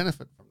also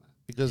benefit from that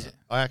because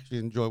I actually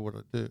enjoy what I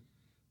do.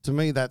 To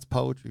me, that's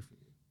poetry for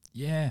you.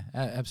 Yeah,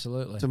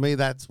 absolutely. To me,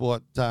 that's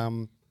what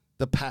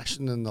the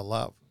passion and the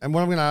love. And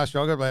what I'm going to ask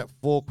you, I've got about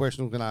 4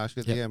 questions I'm going to ask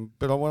you at the end.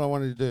 But what I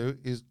wanted to do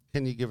is,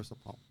 can you give us a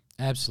poem?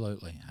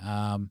 Absolutely.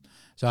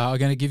 So I'm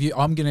going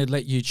to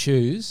let you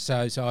choose. So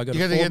I got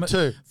You're going to get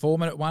 2.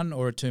 4-minute one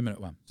or a 2-minute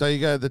one. So you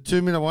go the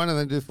 2-minute one and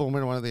then do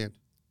 4-minute one at the end.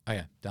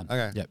 Okay, done.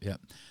 Okay.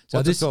 Yep. So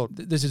What's it called?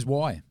 This is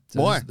Why.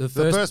 So Why? This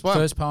is the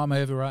first poem I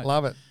ever wrote.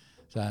 Love it.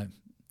 So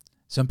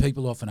some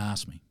people often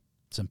ask me,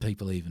 some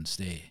people even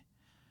stare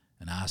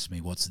and ask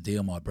me, what's the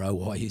deal, my bro?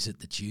 Why is it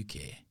that you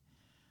care?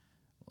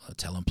 Well, I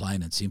tell them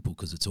plain and simple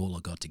because it's all I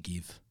got to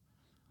give.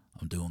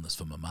 I'm doing this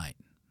for my mate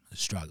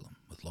who's struggling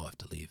with life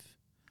to live.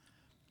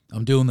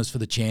 I'm doing this for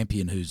the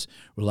champion whose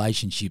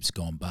relationship's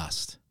gone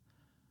bust.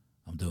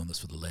 I'm doing this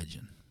for the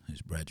legend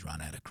whose bread's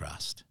run out of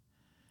crust.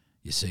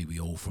 You see, we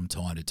all from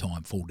time to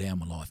time fall down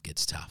when life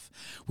gets tough.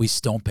 We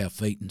stomp our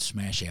feet and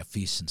smash our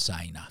fists and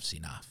say enough's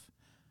enough.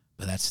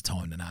 But that's the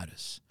time to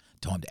notice,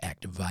 time to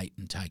activate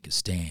and take a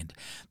stand.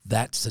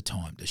 That's the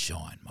time to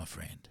shine, my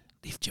friend.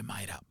 Lift your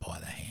mate up by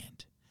the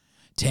hand.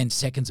 10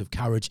 seconds of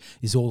courage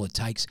is all it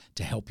takes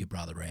to help your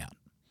brother out.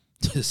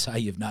 To say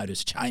you've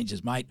noticed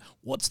changes, mate,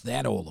 what's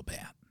that all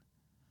about?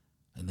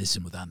 And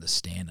listen with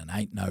understanding,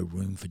 ain't no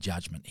room for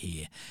judgment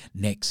here.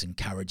 Next,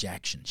 encourage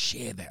action,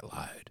 share that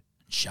load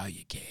and show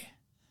you care.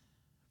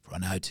 For I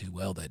know too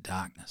well that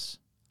darkness,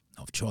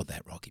 I've trod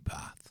that rocky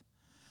path.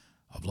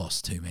 I've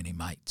lost too many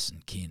mates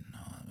and kin,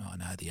 I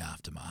know the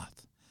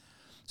aftermath.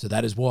 So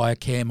that is why I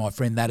care, my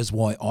friend, that is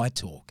why I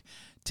talk,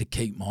 to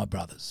keep my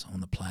brothers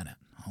on the planet.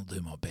 I'll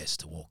do my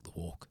best to walk the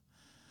walk.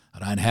 I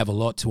don't have a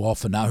lot to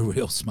offer, no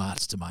real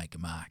smarts to make a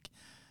mark,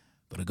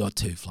 but I got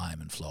 2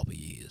 flaming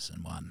floppy ears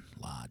and 1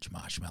 large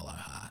marshmallow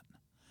heart.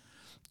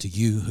 To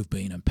you who've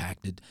been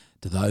impacted,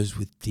 to those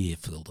with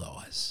tear-filled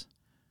eyes,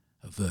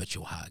 a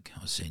virtual hug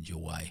I send your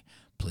way.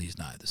 Please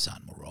know the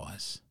sun will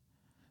rise.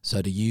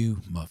 So to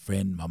you, my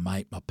friend, my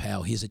mate, my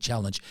pal, here's a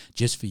challenge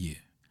just for you.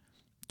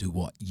 Do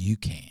what you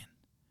can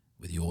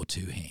with your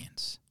 2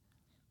 hands.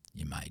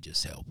 You may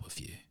just help a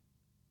few.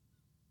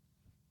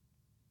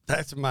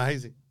 That's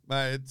amazing,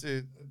 mate. It's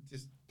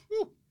just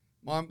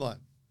mind blowing.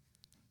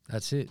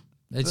 That's it.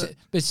 It's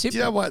simple. Do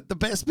you know what? The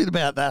best bit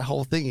about that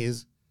whole thing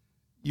is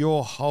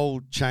your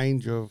whole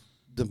change of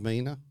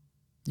demeanour.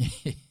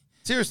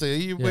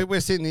 Seriously, we're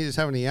sitting here just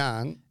having a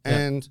yarn,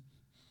 and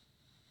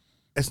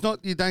it's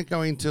not, you don't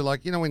go into,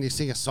 like, you know, when you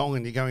sing a song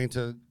and you go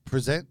into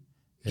present,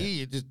 here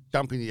you just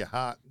jump into your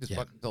heart and just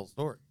fucking tell a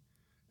story.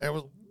 And it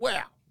was,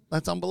 wow,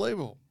 that's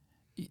unbelievable.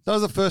 That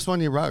was the first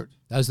one you wrote.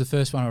 That was the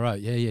first one I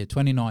wrote. Yeah,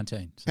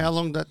 2019. So. How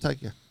long did that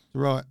take you to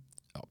write?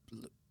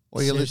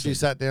 Or you literally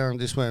sat down and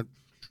just went...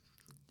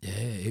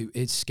 Yeah,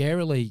 it's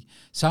scarily.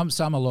 Some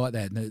are like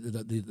that.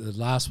 The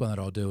last one that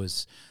I'll do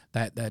is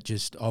that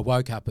just, I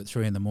woke up at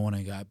 3 a.m.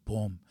 and go,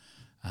 boom,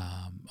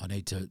 I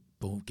need to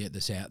get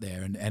this out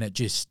there, and it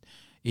just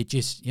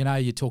you know,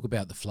 you talk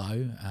about the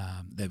flow.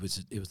 It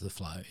was the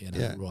flow, you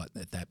know, right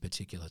at that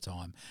particular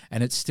time,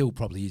 and it still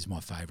probably is my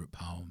favourite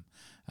poem.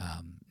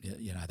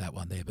 You know, that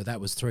one there, but that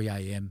was 3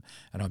 a.m.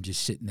 and I'm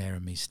just sitting there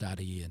in my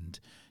study and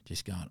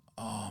just going,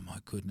 oh my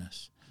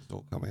goodness, It's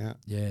all coming out.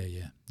 Yeah.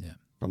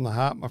 From the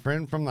heart, my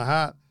friend, from the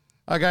heart.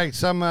 Okay,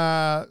 some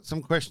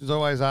questions I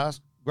always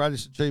ask.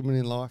 Greatest achievement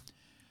in life?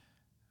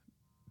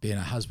 Being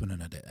a husband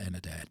and a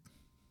dad.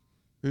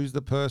 Who's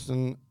the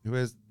person who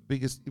has the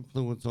biggest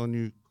influence on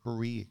your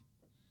career?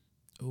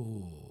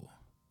 Oh,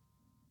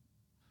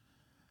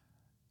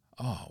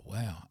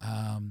 wow.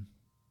 I'm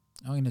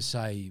going to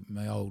say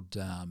my old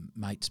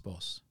mate's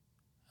boss,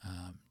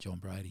 John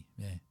Brady.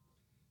 Yeah.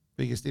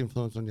 Biggest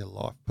influence on your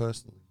life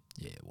personally?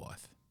 Yeah,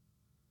 wife.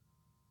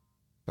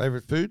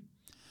 Favourite food?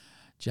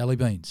 Jelly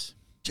beans.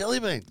 Jelly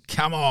beans.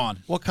 Come on.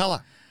 What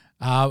colour?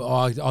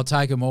 I'll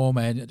take them all,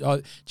 man.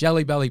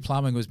 Jelly Belly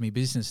Plumbing was my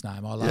business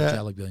name. I love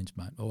jelly beans,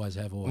 mate. Always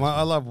have, always.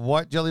 I love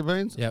white jelly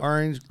beans,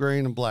 orange,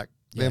 green and black.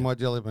 They're my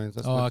jelly beans.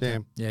 That's my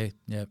jam.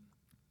 Yeah.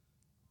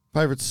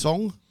 Favourite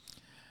song?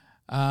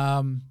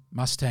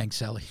 Mustang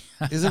Sally.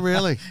 Is it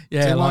really?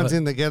 Yeah, Two Lines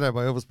in the Ghetto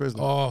by Elvis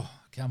Presley. Oh,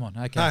 come on.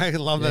 Okay. I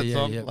love that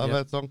song. Love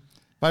that song.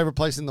 Favourite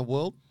place in the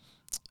world?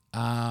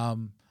 I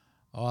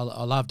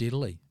loved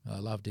Italy.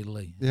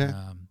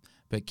 Yeah.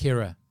 But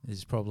Kira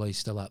is probably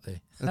still up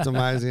there. That's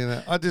amazing.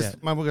 Isn't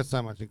it? Man, we've got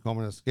so much in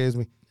common. It scares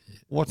me.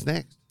 What's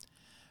next?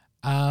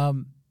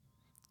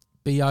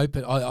 Be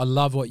open. I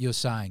love what you're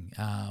saying.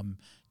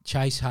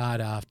 Chase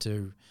hard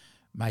after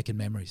making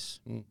memories.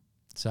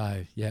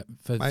 So,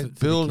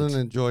 build and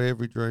enjoy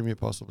every dream you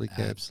possibly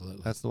can.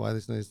 Absolutely. That's the way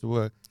this needs to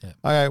work. Yeah.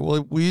 Okay,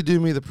 well, will you do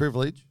me the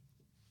privilege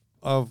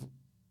of,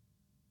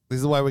 this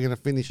is the way we're going to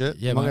finish it.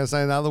 Yeah, I'm not going to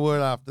say another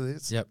word after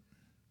this. Yep.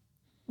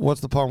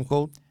 What's the poem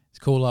called? It's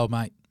Cool Old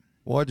Mate.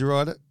 Why'd you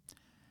write it?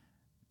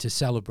 to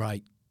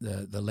celebrate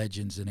the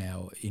legends in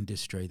our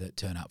industry that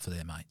turn up for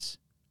their mates.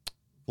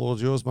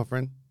 Floor's yours, my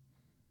friend.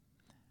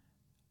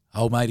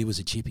 Old mate, he was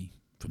a chippy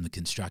from the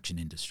construction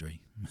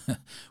industry,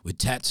 with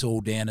tats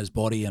all down his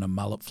body and a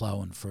mullet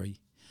flowing free.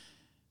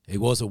 He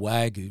was a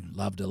wag who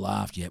loved to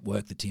laugh, yet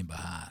worked the timber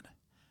hard.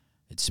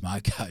 He'd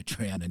smoke out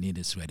drowning in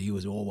his sweat. He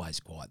was always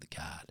quite the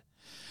card.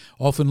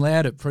 Often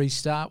loud at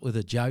pre-start with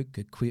a joke,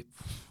 a quip,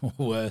 or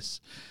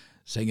worse,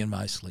 singing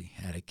mostly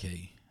out of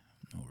key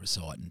or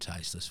reciting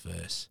tasteless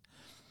verse.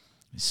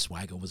 His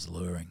swagger was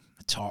luring,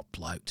 a top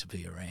bloke to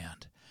be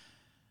around.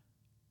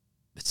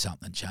 But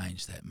something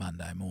changed that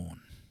Monday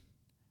morn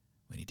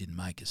when he didn't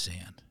make a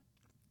sound.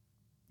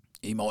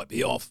 He might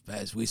be off,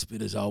 Baz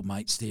whispered as old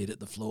mate stared at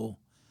the floor.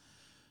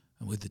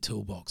 And with the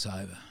toolbox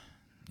over,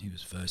 he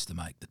was first to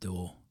make the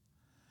door.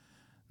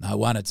 No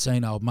one had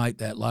seen old mate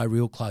that low,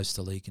 real close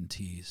to leaking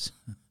tears.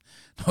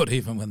 Not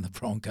even when the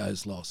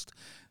Broncos lost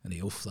and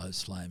he oofed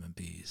those flaming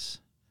beers.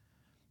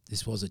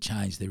 This was a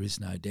change, there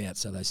is no doubt,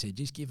 so they said,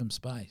 just give him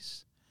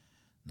space.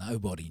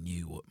 Nobody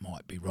knew what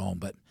might be wrong,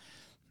 but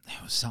there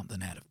was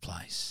something out of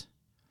place.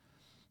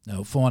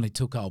 Now, it finally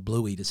took old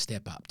Bluey to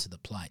step up to the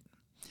plate.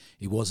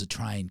 He was a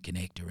trained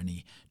connector and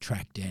he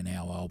tracked down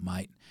our old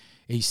mate.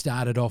 He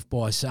started off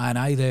by saying,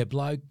 hey there,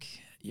 bloke,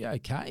 you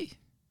okay?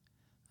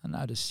 I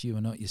noticed you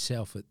were not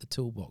yourself at the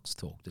toolbox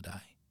talk today.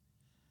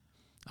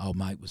 Old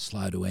mate was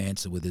slow to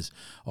answer with his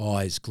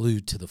eyes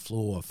glued to the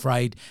floor,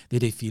 afraid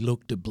that if he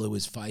looked at Blue,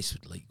 his face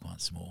would leak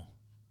once more.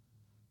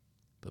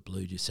 But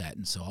Blue just sat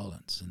in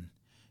silence and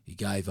he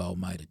gave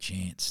old mate a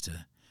chance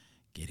to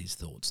get his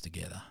thoughts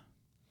together.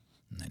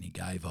 And then he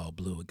gave old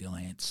Blue a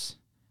glance.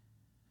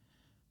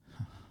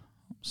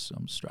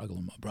 I'm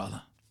struggling, my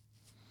brother.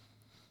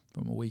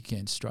 From a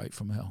weekend straight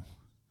from hell.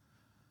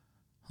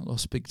 I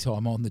lost big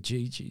time on the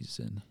Geanges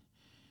and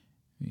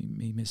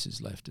me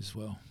missus left as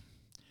well.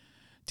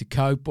 To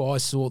cope, I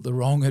sought the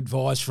wrong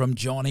advice from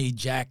Johnny,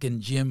 Jack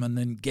and Jim, and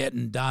then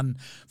getting done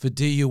for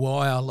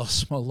DUI, I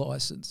lost my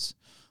licence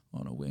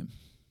on a whim.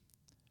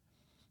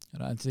 I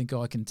don't think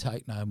I can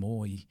take no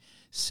more, he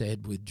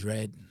said with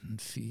dread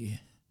and fear.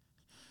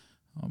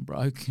 I'm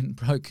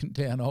broken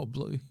down, old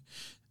Blue.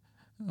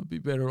 I'd be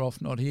better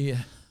off not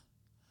here.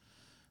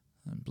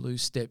 And Blue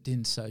stepped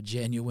in so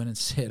genuine and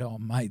said, oh,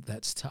 mate,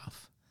 that's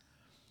tough.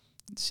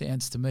 It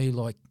sounds to me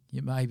like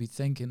you may be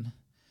thinking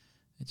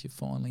that you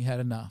finally had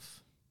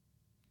enough.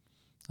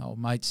 Old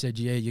mate said,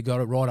 yeah, you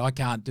got it right. I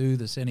can't do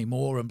this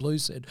anymore. And Blue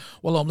said,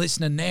 well, I'm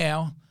listening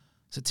now.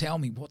 So tell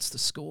me, what's the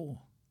score?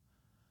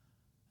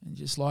 And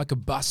just like a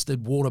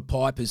busted water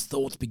pipe, his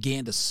thoughts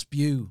began to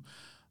spew.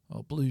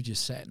 Old Blue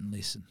just sat and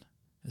listened,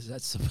 as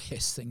that's the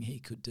best thing he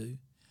could do.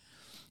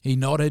 He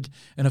nodded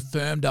and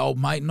affirmed old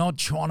mate, not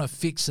trying to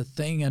fix a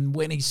thing, and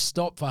when he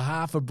stopped for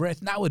half a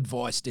breath, no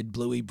advice did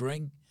Bluey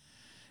bring,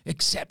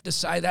 except to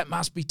say that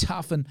must be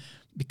tough, and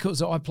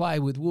because I play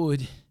with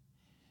wood,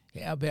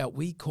 how about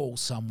we call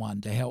someone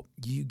to help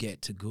you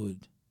get to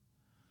good?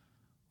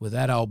 With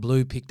that, old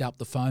Blue picked up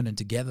the phone and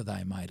together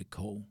they made a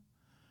call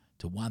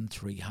to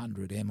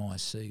 1300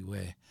 MIC,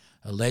 where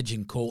a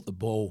legend caught the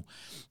ball.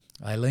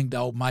 They linked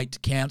old mate to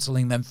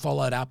counselling, then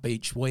followed up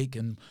each week,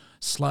 and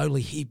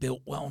slowly he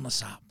built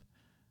wellness up.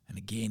 And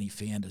again he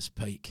found his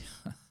peak.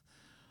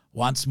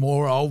 Once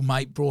more old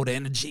mate brought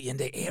energy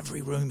into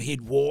every room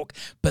he'd walk,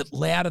 but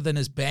louder than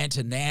his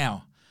banter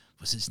now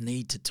was his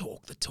need to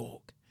talk the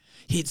talk.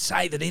 He'd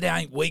say that it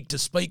ain't weak to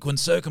speak when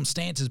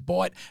circumstances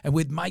bite, and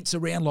with mates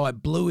around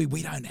like Bluey,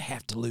 we don't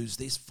have to lose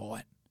this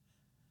fight.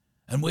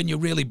 And when you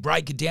really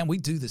break it down, we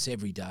do this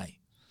every day.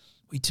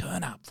 We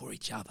turn up for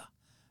each other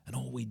and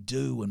all we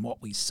do and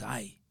what we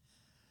say.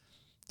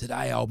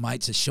 Today, old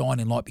mate's a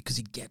shining light because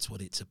he gets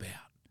what it's about.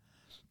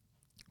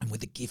 And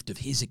with the gift of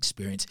his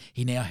experience,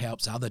 he now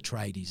helps other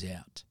tradies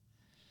out.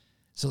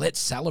 So let's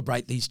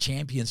celebrate these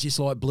champions just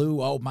like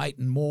Blue, old mate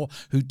and more,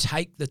 who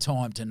take the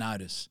time to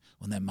notice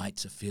when their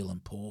mates are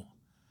feeling poor.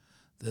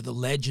 They're the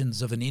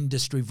legends of an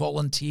industry,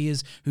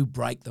 volunteers who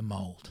break the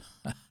mould.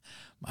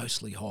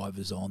 Mostly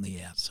hivers on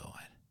the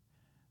outside,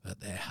 but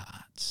their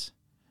hearts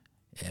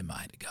are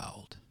made of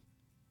gold.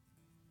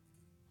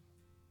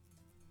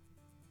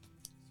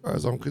 As far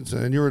as I'm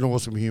concerned, you're an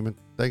awesome human.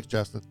 Thanks,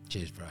 Justin.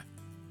 Cheers, bro.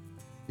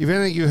 If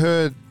anything you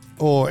heard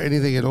or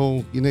anything at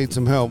all, you need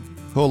some help,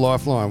 call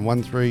Lifeline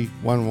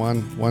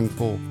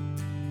 131114.